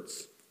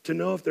words to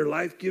know if they're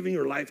life-giving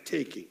or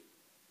life-taking.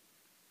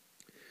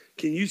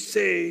 Can you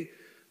say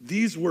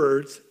these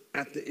words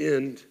at the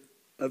end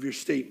of your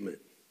statement?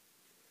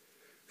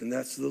 And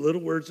that's the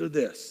little words of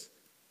this.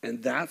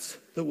 And that's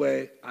the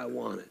way I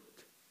want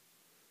it.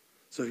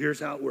 So here's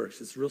how it works.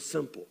 It's real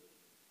simple.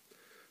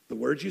 The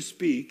words you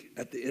speak,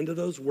 at the end of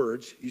those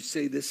words, you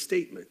say this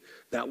statement.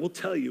 That will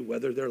tell you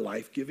whether they're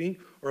life-giving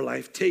or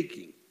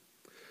life-taking.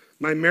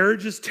 My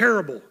marriage is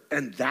terrible,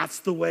 and that's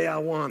the way I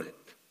want it.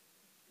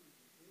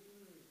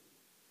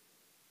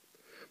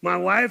 My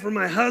wife or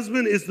my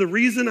husband is the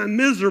reason I'm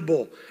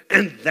miserable,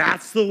 and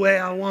that's the way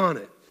I want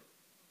it.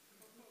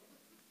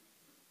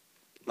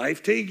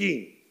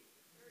 Life-taking.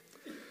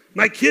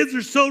 My kids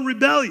are so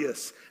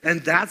rebellious, and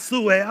that's the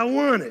way I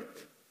want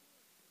it.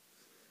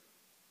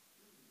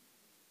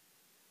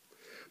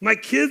 My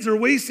kids are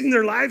wasting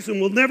their lives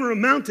and will never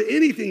amount to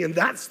anything, and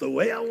that's the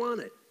way I want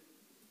it.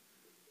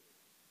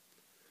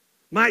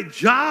 My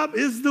job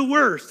is the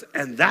worst,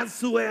 and that's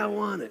the way I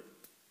want it.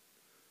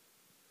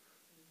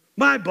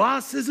 My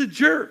boss is a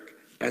jerk,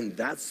 and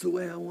that's the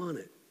way I want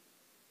it.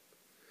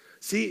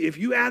 See, if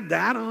you add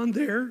that on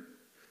there,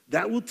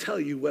 that will tell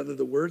you whether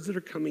the words that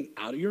are coming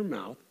out of your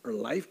mouth are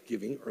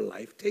life-giving or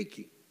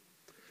life-taking.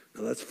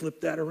 Now let's flip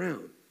that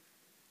around.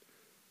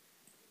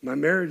 My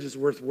marriage is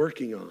worth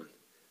working on,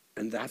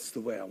 and that's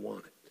the way I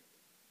want it.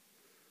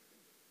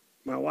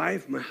 My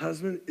wife, my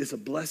husband is a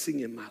blessing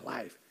in my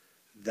life.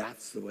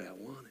 That's the way I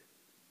want it.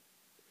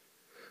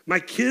 My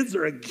kids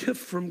are a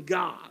gift from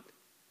God,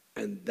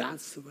 and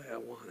that's the way I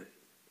want it.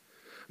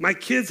 My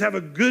kids have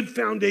a good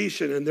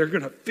foundation, and they're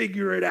going to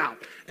figure it out,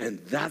 and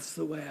that's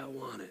the way I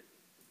want it.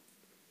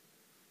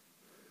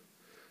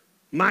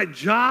 My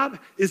job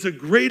is a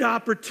great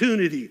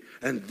opportunity,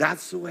 and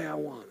that's the way I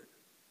want it.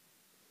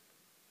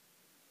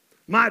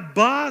 My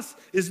boss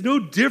is no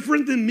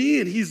different than me,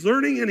 and he's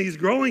learning and he's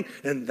growing,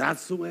 and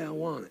that's the way I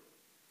want it.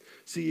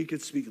 See, you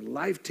could speak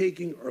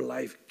life-taking or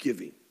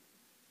life-giving.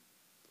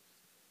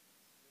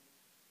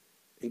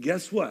 And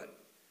guess what?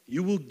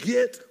 You will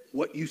get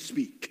what you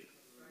speak.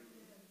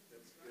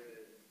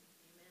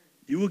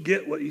 You will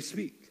get what you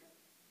speak.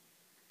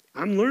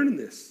 I'm learning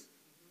this.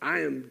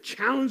 I am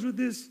challenged with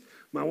this.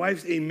 My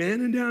wife's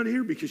amening down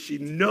here because she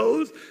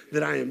knows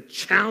that I am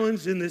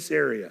challenged in this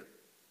area.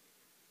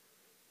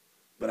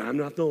 But I'm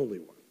not the only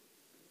one.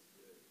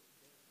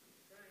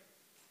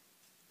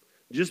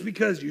 Just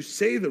because you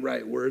say the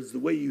right words, the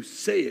way you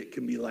say it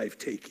can be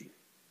life-taking.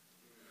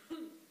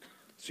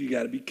 So you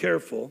got to be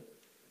careful,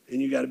 and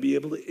you got to be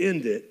able to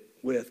end it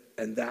with,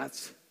 and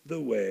that's the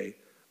way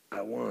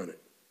I want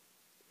it.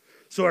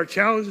 So our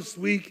challenge this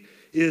week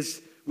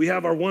is we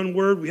have our one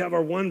word, we have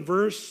our one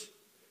verse,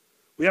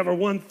 we have our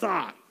one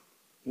thought.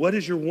 What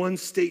is your one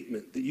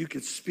statement that you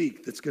could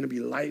speak that's going to be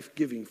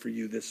life-giving for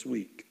you this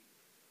week?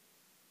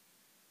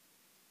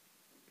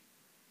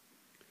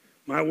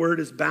 My word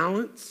is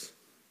balance.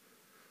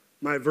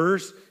 My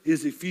verse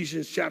is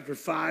Ephesians chapter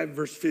 5,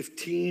 verse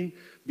 15.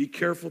 Be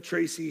careful,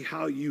 Tracy,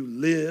 how you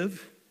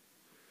live,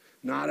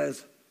 not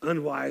as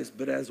unwise,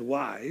 but as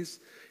wise.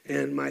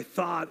 And my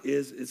thought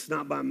is it's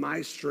not by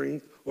my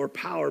strength or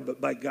power,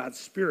 but by God's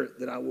Spirit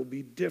that I will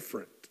be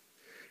different.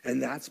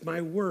 And that's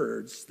my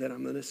words that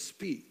I'm going to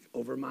speak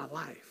over my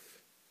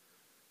life.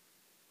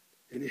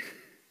 And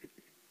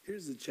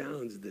here's the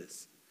challenge of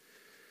this.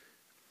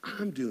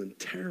 I'm doing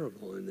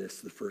terrible in this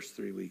the first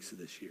 3 weeks of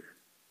this year.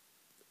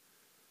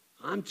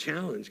 I'm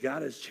challenged.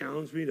 God has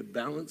challenged me to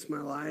balance my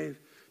life,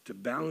 to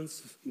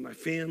balance my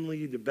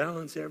family, to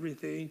balance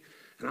everything.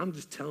 And I'm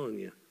just telling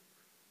you,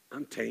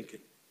 I'm tanking.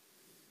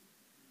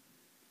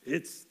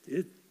 It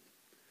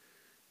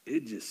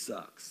just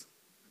sucks.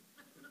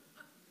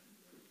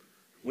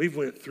 We've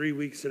went 3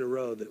 weeks in a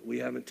row that we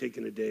haven't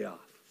taken a day off.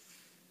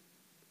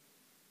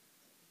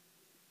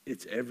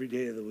 It's every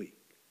day of the week.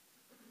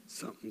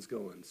 Something's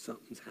going,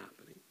 something's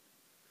happening.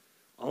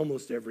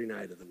 Almost every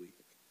night of the week.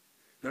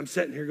 And I'm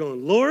sitting here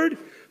going, Lord,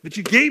 but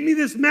you gave me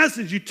this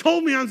message. You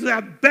told me I'm to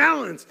have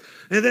balance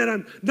and that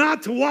I'm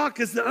not to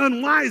walk as the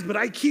unwise, but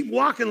I keep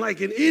walking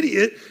like an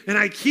idiot and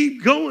I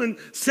keep going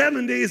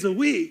 7 days a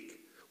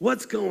week.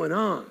 What's going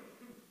on?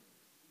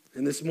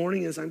 And this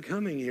morning as I'm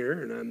coming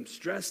here and I'm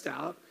stressed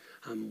out,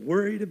 I'm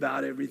worried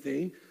about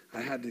everything, I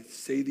had to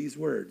say these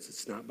words.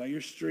 It's not by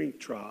your strength,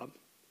 Traub,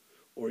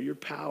 or your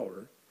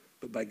power,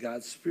 but by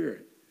God's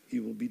Spirit.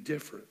 You will be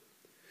different.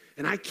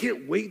 And I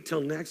can't wait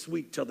till next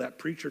week till that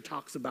preacher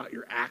talks about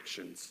your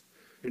actions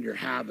and your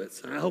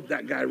habits. And I hope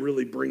that guy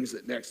really brings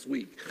it next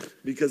week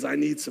because I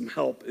need some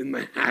help in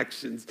my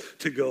actions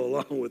to go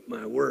along with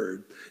my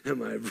word and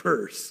my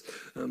verse.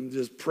 I'm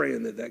just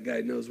praying that that guy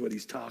knows what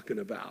he's talking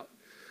about.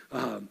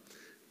 But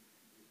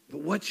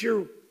what's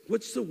the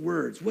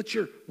words? What's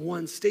your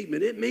one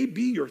statement? It may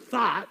be your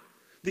thought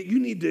that you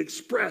need to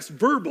express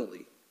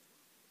verbally.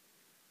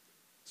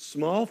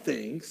 Small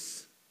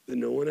things that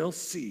no one else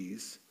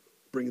sees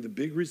bring the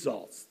big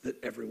results that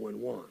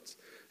everyone wants.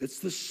 It's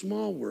the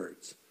small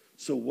words.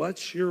 So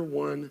what's your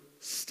one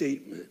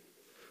statement?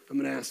 I'm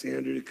going to ask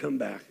Andrew to come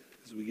back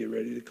as we get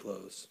ready to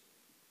close.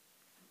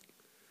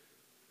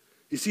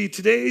 You see,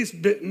 today's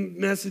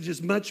message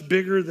is much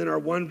bigger than our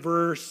one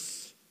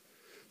verse.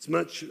 It's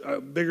much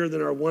bigger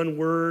than our one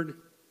word.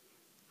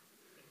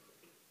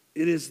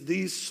 It is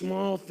these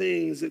small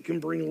things that can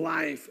bring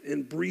life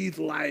and breathe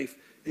life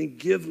and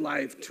give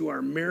life to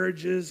our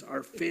marriages,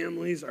 our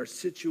families, our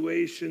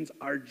situations,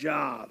 our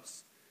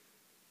jobs.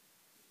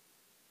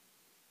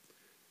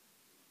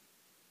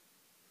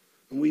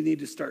 And we need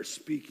to start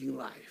speaking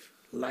life,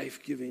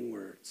 life-giving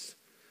words.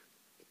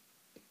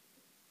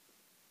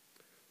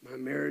 My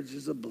marriage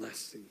is a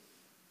blessing.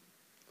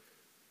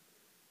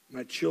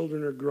 My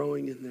children are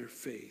growing in their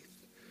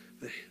faith.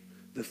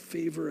 The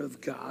favor of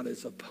God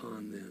is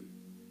upon them.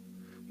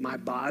 My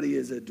body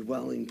is a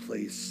dwelling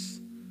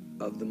place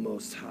of the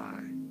Most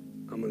High.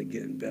 I'm going to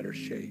get in better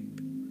shape.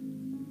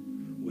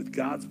 With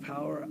God's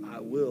power,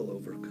 I will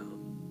overcome.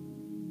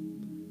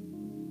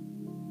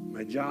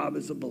 My job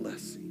is a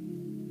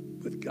blessing.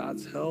 With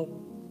God's help,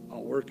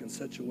 I'll work in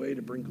such a way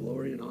to bring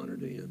glory and honor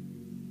to Him.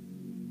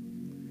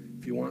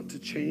 If you want to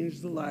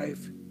change the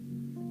life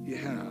you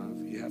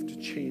have to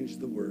change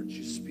the words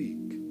you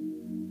speak.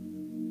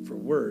 For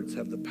words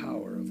have the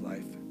power of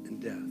life and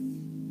death.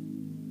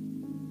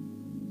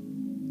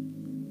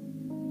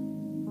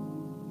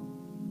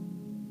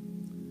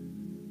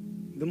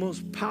 The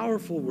most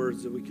powerful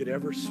words that we could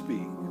ever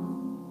speak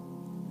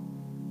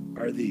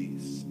are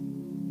these.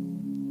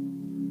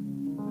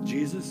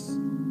 Jesus,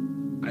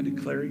 I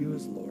declare you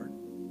as Lord,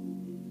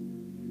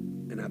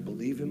 and I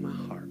believe in my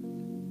heart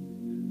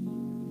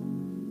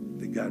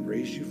that God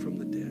raised you from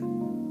the dead,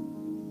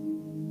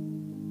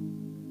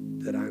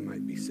 that I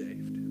might be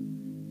saved.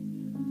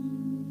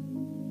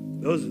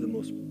 Those are the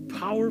most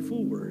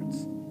powerful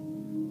words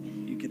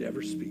you could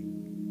ever speak.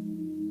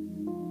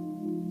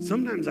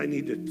 Sometimes I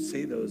need to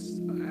say those,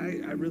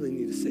 I really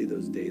need to say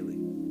those daily.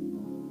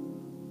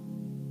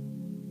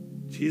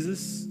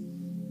 Jesus,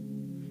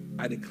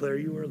 I declare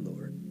you are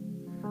Lord.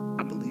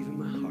 I believe in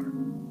my heart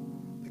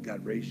that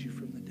God raised you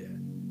from the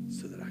dead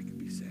so that I could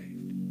be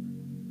saved.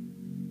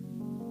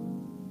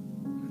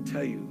 I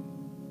tell you,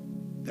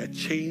 that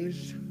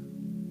changed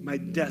my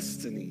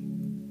destiny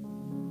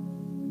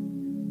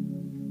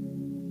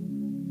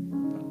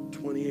about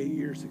 28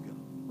 years ago.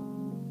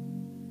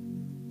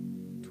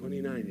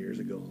 29 years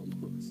ago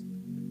almost.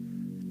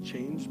 It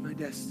changed my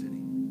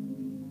destiny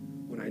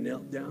when I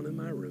knelt down in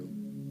my room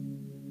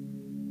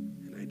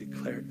and I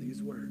declared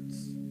these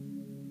words.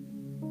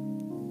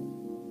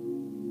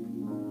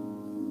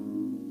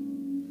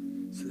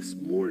 So this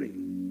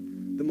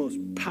morning, the most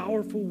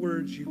powerful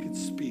words you could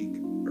speak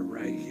are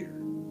right here.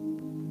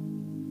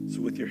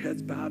 So with your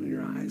heads bowed and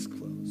your eyes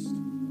closed,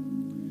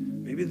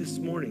 maybe this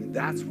morning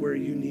that's where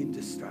you need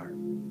to start.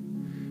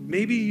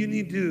 Maybe you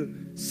need to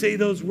say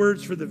those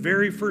words for the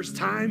very first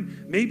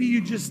time. Maybe you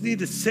just need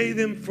to say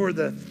them for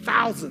the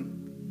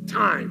 1,000th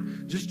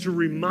time, just to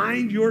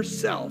remind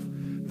yourself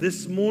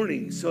this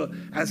morning. So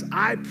as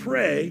I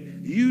pray,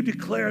 you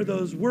declare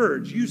those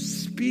words. You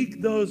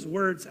speak those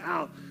words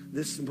out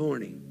this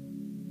morning.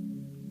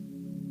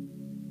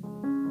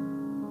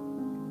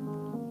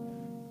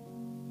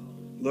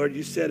 Lord,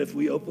 you said if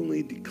we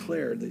openly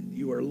declare that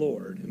you are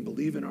Lord and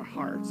believe in our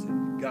hearts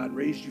that God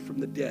raised you from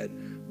the dead,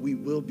 we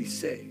will be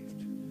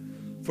saved.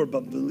 For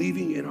by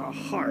believing in our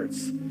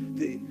hearts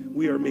that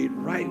we are made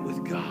right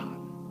with God.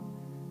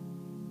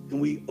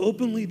 and we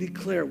openly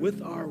declare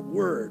with our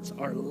words,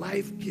 our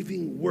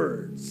life-giving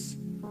words,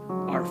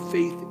 our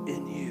faith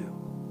in you.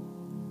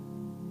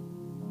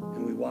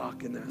 And we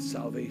walk in that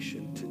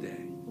salvation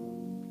today.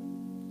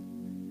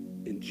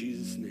 In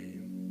Jesus'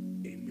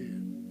 name,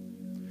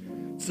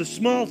 amen. It's the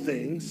small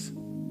things,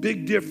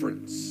 big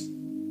difference.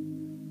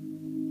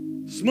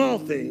 Small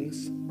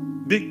things,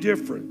 big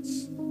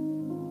difference.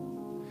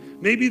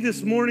 Maybe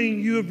this morning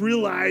you have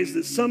realized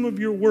that some of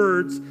your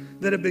words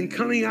that have been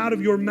coming out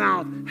of your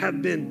mouth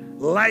have been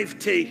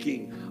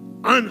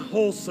life-taking,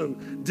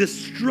 unwholesome,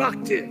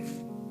 destructive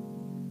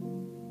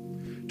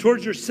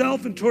towards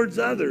yourself and towards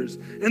others.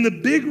 And the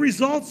big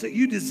results that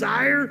you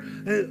desire,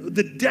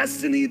 the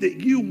destiny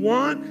that you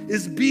want,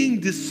 is being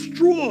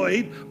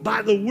destroyed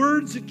by the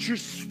words that you're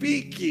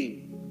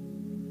speaking.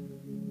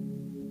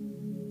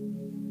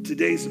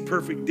 Today's the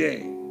perfect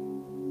day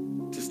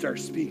to start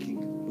speaking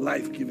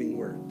life-giving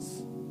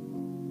words.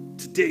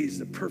 Today's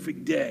the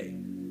perfect day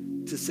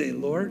to say,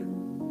 Lord,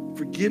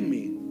 forgive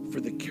me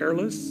for the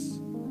careless,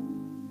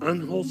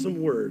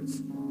 unwholesome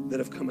words that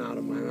have come out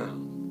of my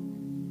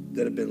mouth,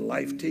 that have been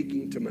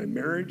life-taking to my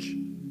marriage,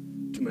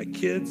 to my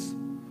kids,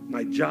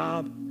 my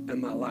job,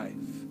 and my life.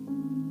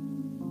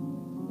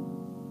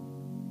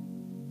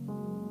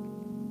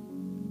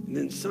 And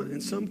then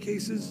in some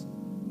cases,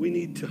 we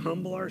need to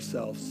humble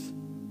ourselves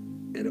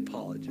and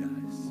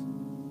apologize.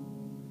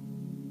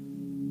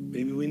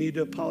 Maybe we need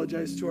to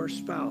apologize to our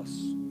spouse.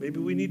 Maybe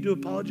we need to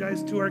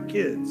apologize to our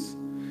kids.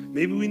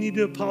 Maybe we need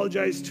to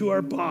apologize to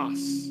our boss.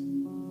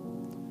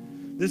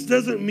 This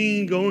doesn't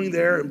mean going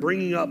there and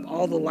bringing up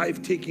all the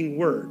life-taking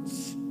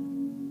words.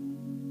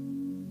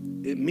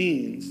 It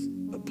means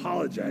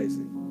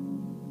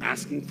apologizing,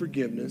 asking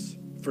forgiveness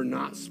for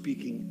not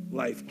speaking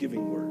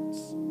life-giving words.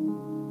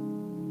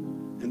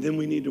 And then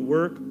we need to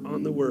work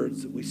on the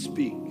words that we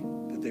speak,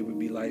 that they would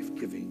be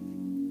life-giving.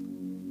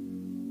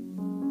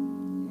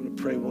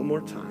 Pray one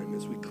more time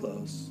as we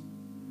close.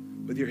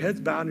 With your heads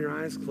bowed and your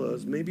eyes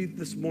closed, maybe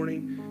this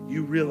morning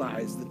you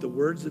realize that the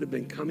words that have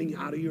been coming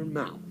out of your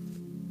mouth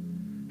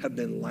have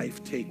been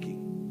life-taking.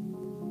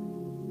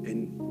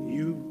 And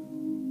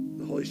you,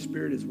 the Holy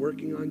Spirit is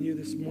working on you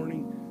this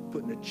morning,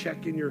 putting a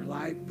check in your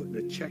life, putting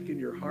a check in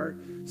your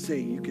heart,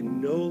 saying you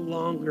can no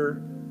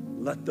longer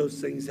let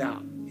those things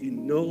out. You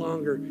no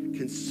longer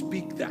can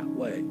speak that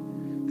way.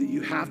 That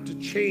you have to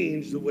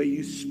change the way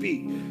you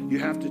speak. You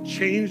have to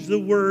change the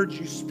words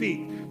you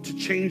speak to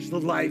change the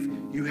life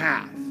you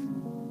have.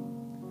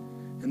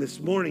 And this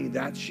morning,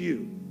 that's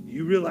you.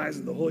 You realize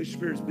that the Holy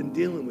Spirit's been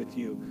dealing with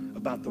you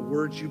about the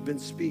words you've been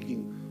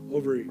speaking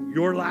over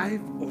your life,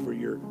 over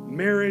your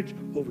marriage,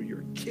 over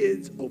your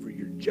kids, over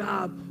your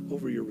job,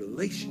 over your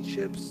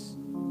relationships.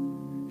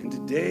 And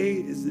today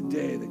is the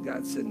day that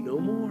God said, no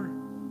more.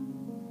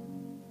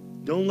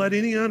 Don't let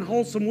any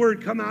unwholesome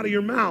word come out of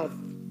your mouth,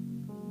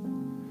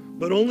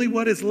 but only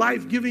what is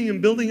life-giving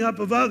and building up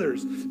of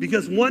others,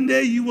 because one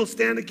day you will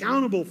stand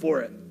accountable for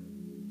it.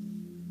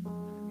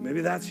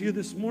 Maybe that's you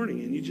this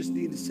morning, and you just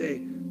need to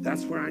say,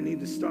 that's where I need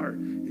to start.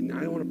 And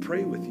I want to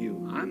pray with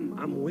you.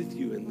 I'm with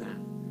you in that.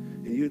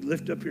 And you'd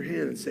lift up your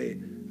hand and say,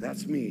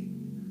 that's me.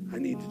 I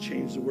need to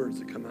change the words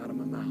that come out of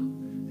my mouth.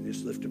 And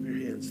just lift up your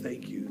hands.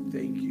 Thank you,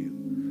 thank you,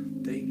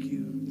 thank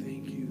you,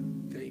 thank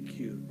you, thank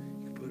you.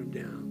 You can put them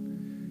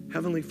down.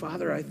 Heavenly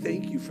Father, I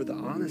thank you for the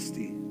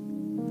honesty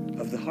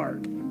of the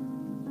heart.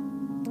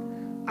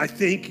 I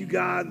thank you,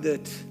 God,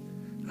 that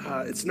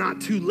it's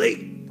not too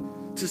late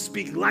to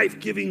speak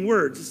life-giving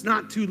words. It's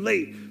not too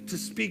late to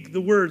speak the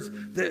words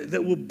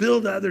that will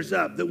build others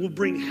up, that will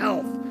bring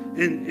health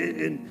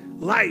and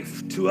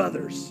life to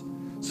others.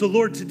 So,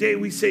 Lord, today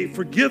we say,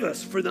 forgive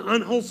us for the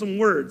unwholesome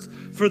words,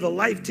 for the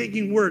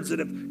life-taking words that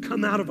have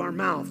come out of our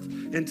mouth.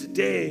 And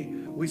today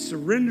we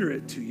surrender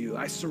it to you.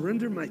 I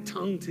surrender my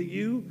tongue to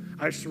you.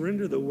 I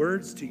surrender the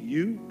words to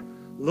you,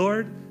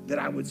 Lord, that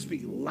I would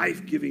speak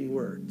life-giving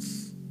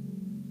words.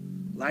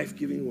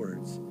 Life-giving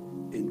words.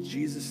 In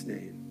Jesus'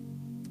 name,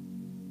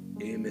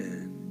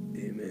 amen.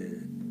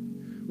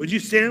 Amen. Would you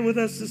stand with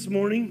us this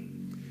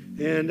morning?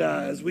 And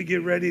as we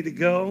get ready to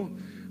go,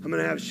 I'm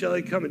going to have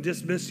Shelly come and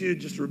dismiss you,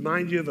 just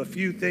remind you of a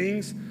few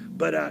things.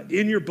 But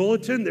in your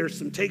bulletin, there's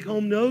some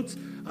take-home notes.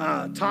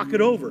 Talk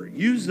it over.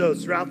 Use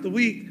those throughout the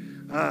week.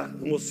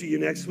 And we'll see you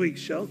next week,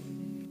 Shell.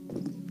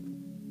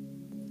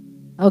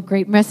 Oh,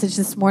 great message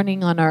this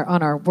morning on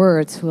our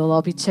words. We'll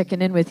all be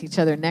checking in with each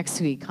other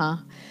next week, huh?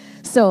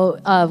 So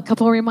a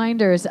couple of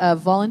reminders.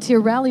 Volunteer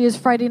rally is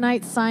Friday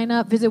night. Sign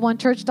up. Visit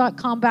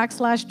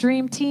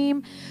onechurch.com/dream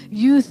team.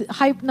 Youth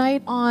hype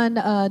night on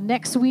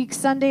next week,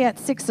 Sunday at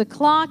 6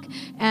 o'clock.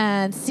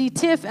 And see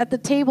Tiff at the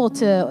table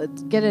to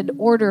get an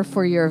order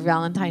for your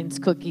Valentine's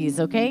cookies,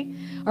 okay?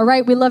 All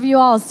right, we love you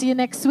all. See you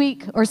next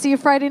week or see you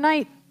Friday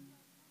night.